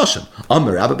classic get yoshem?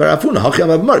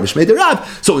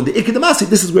 So in the Ikkedamasi,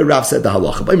 this is where Rav said the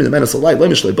halacha.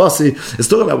 It's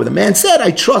talking about where the man said,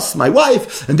 I trust my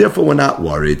wife, and therefore we're not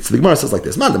worried. So the Gemara says like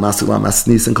this, the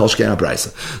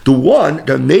one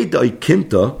that made the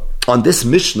Ikimta on this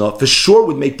Mishnah for sure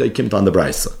would make the Ikimta on the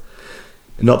Braisa.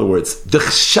 In other words, the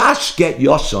chashash get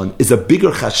yoshan is a bigger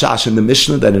chashash in the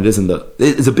Mishnah than it is in the.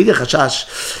 It's a bigger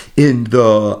chashash in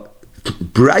the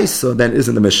Brisa than it is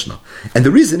in the Mishnah, and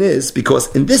the reason is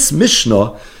because in this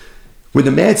Mishnah, when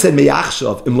the man said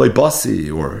meyachshav im loy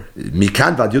basi or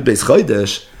mikan vad yud beis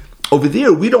chodesh, over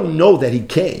there we don't know that he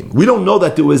came. We don't know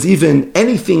that there was even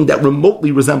anything that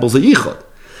remotely resembles a yichud.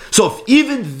 So if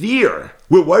even there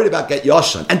we're worried about get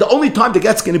yashan, and the only time the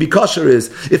get's going to be kosher is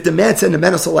if the man said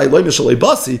nemenas alay loy mishalei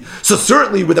basi. So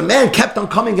certainly, where the man kept on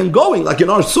coming and going, like in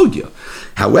our sugya.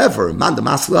 However, man the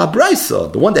masla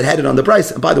brisa, the one that had it on the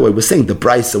brisa. And by the way, we're saying the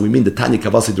brisa, we mean the Tani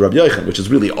Kavasi de Rabbi Yochanan, which is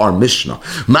really our Mishnah.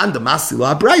 Man the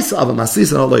masla brisa ava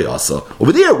masisa alay yasa.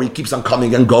 Over there, where he keeps on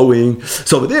coming and going.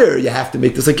 So over there, you have to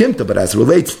make this akimta. But as it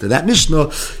relates to that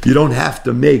Mishnah, you don't have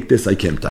to make this akimta.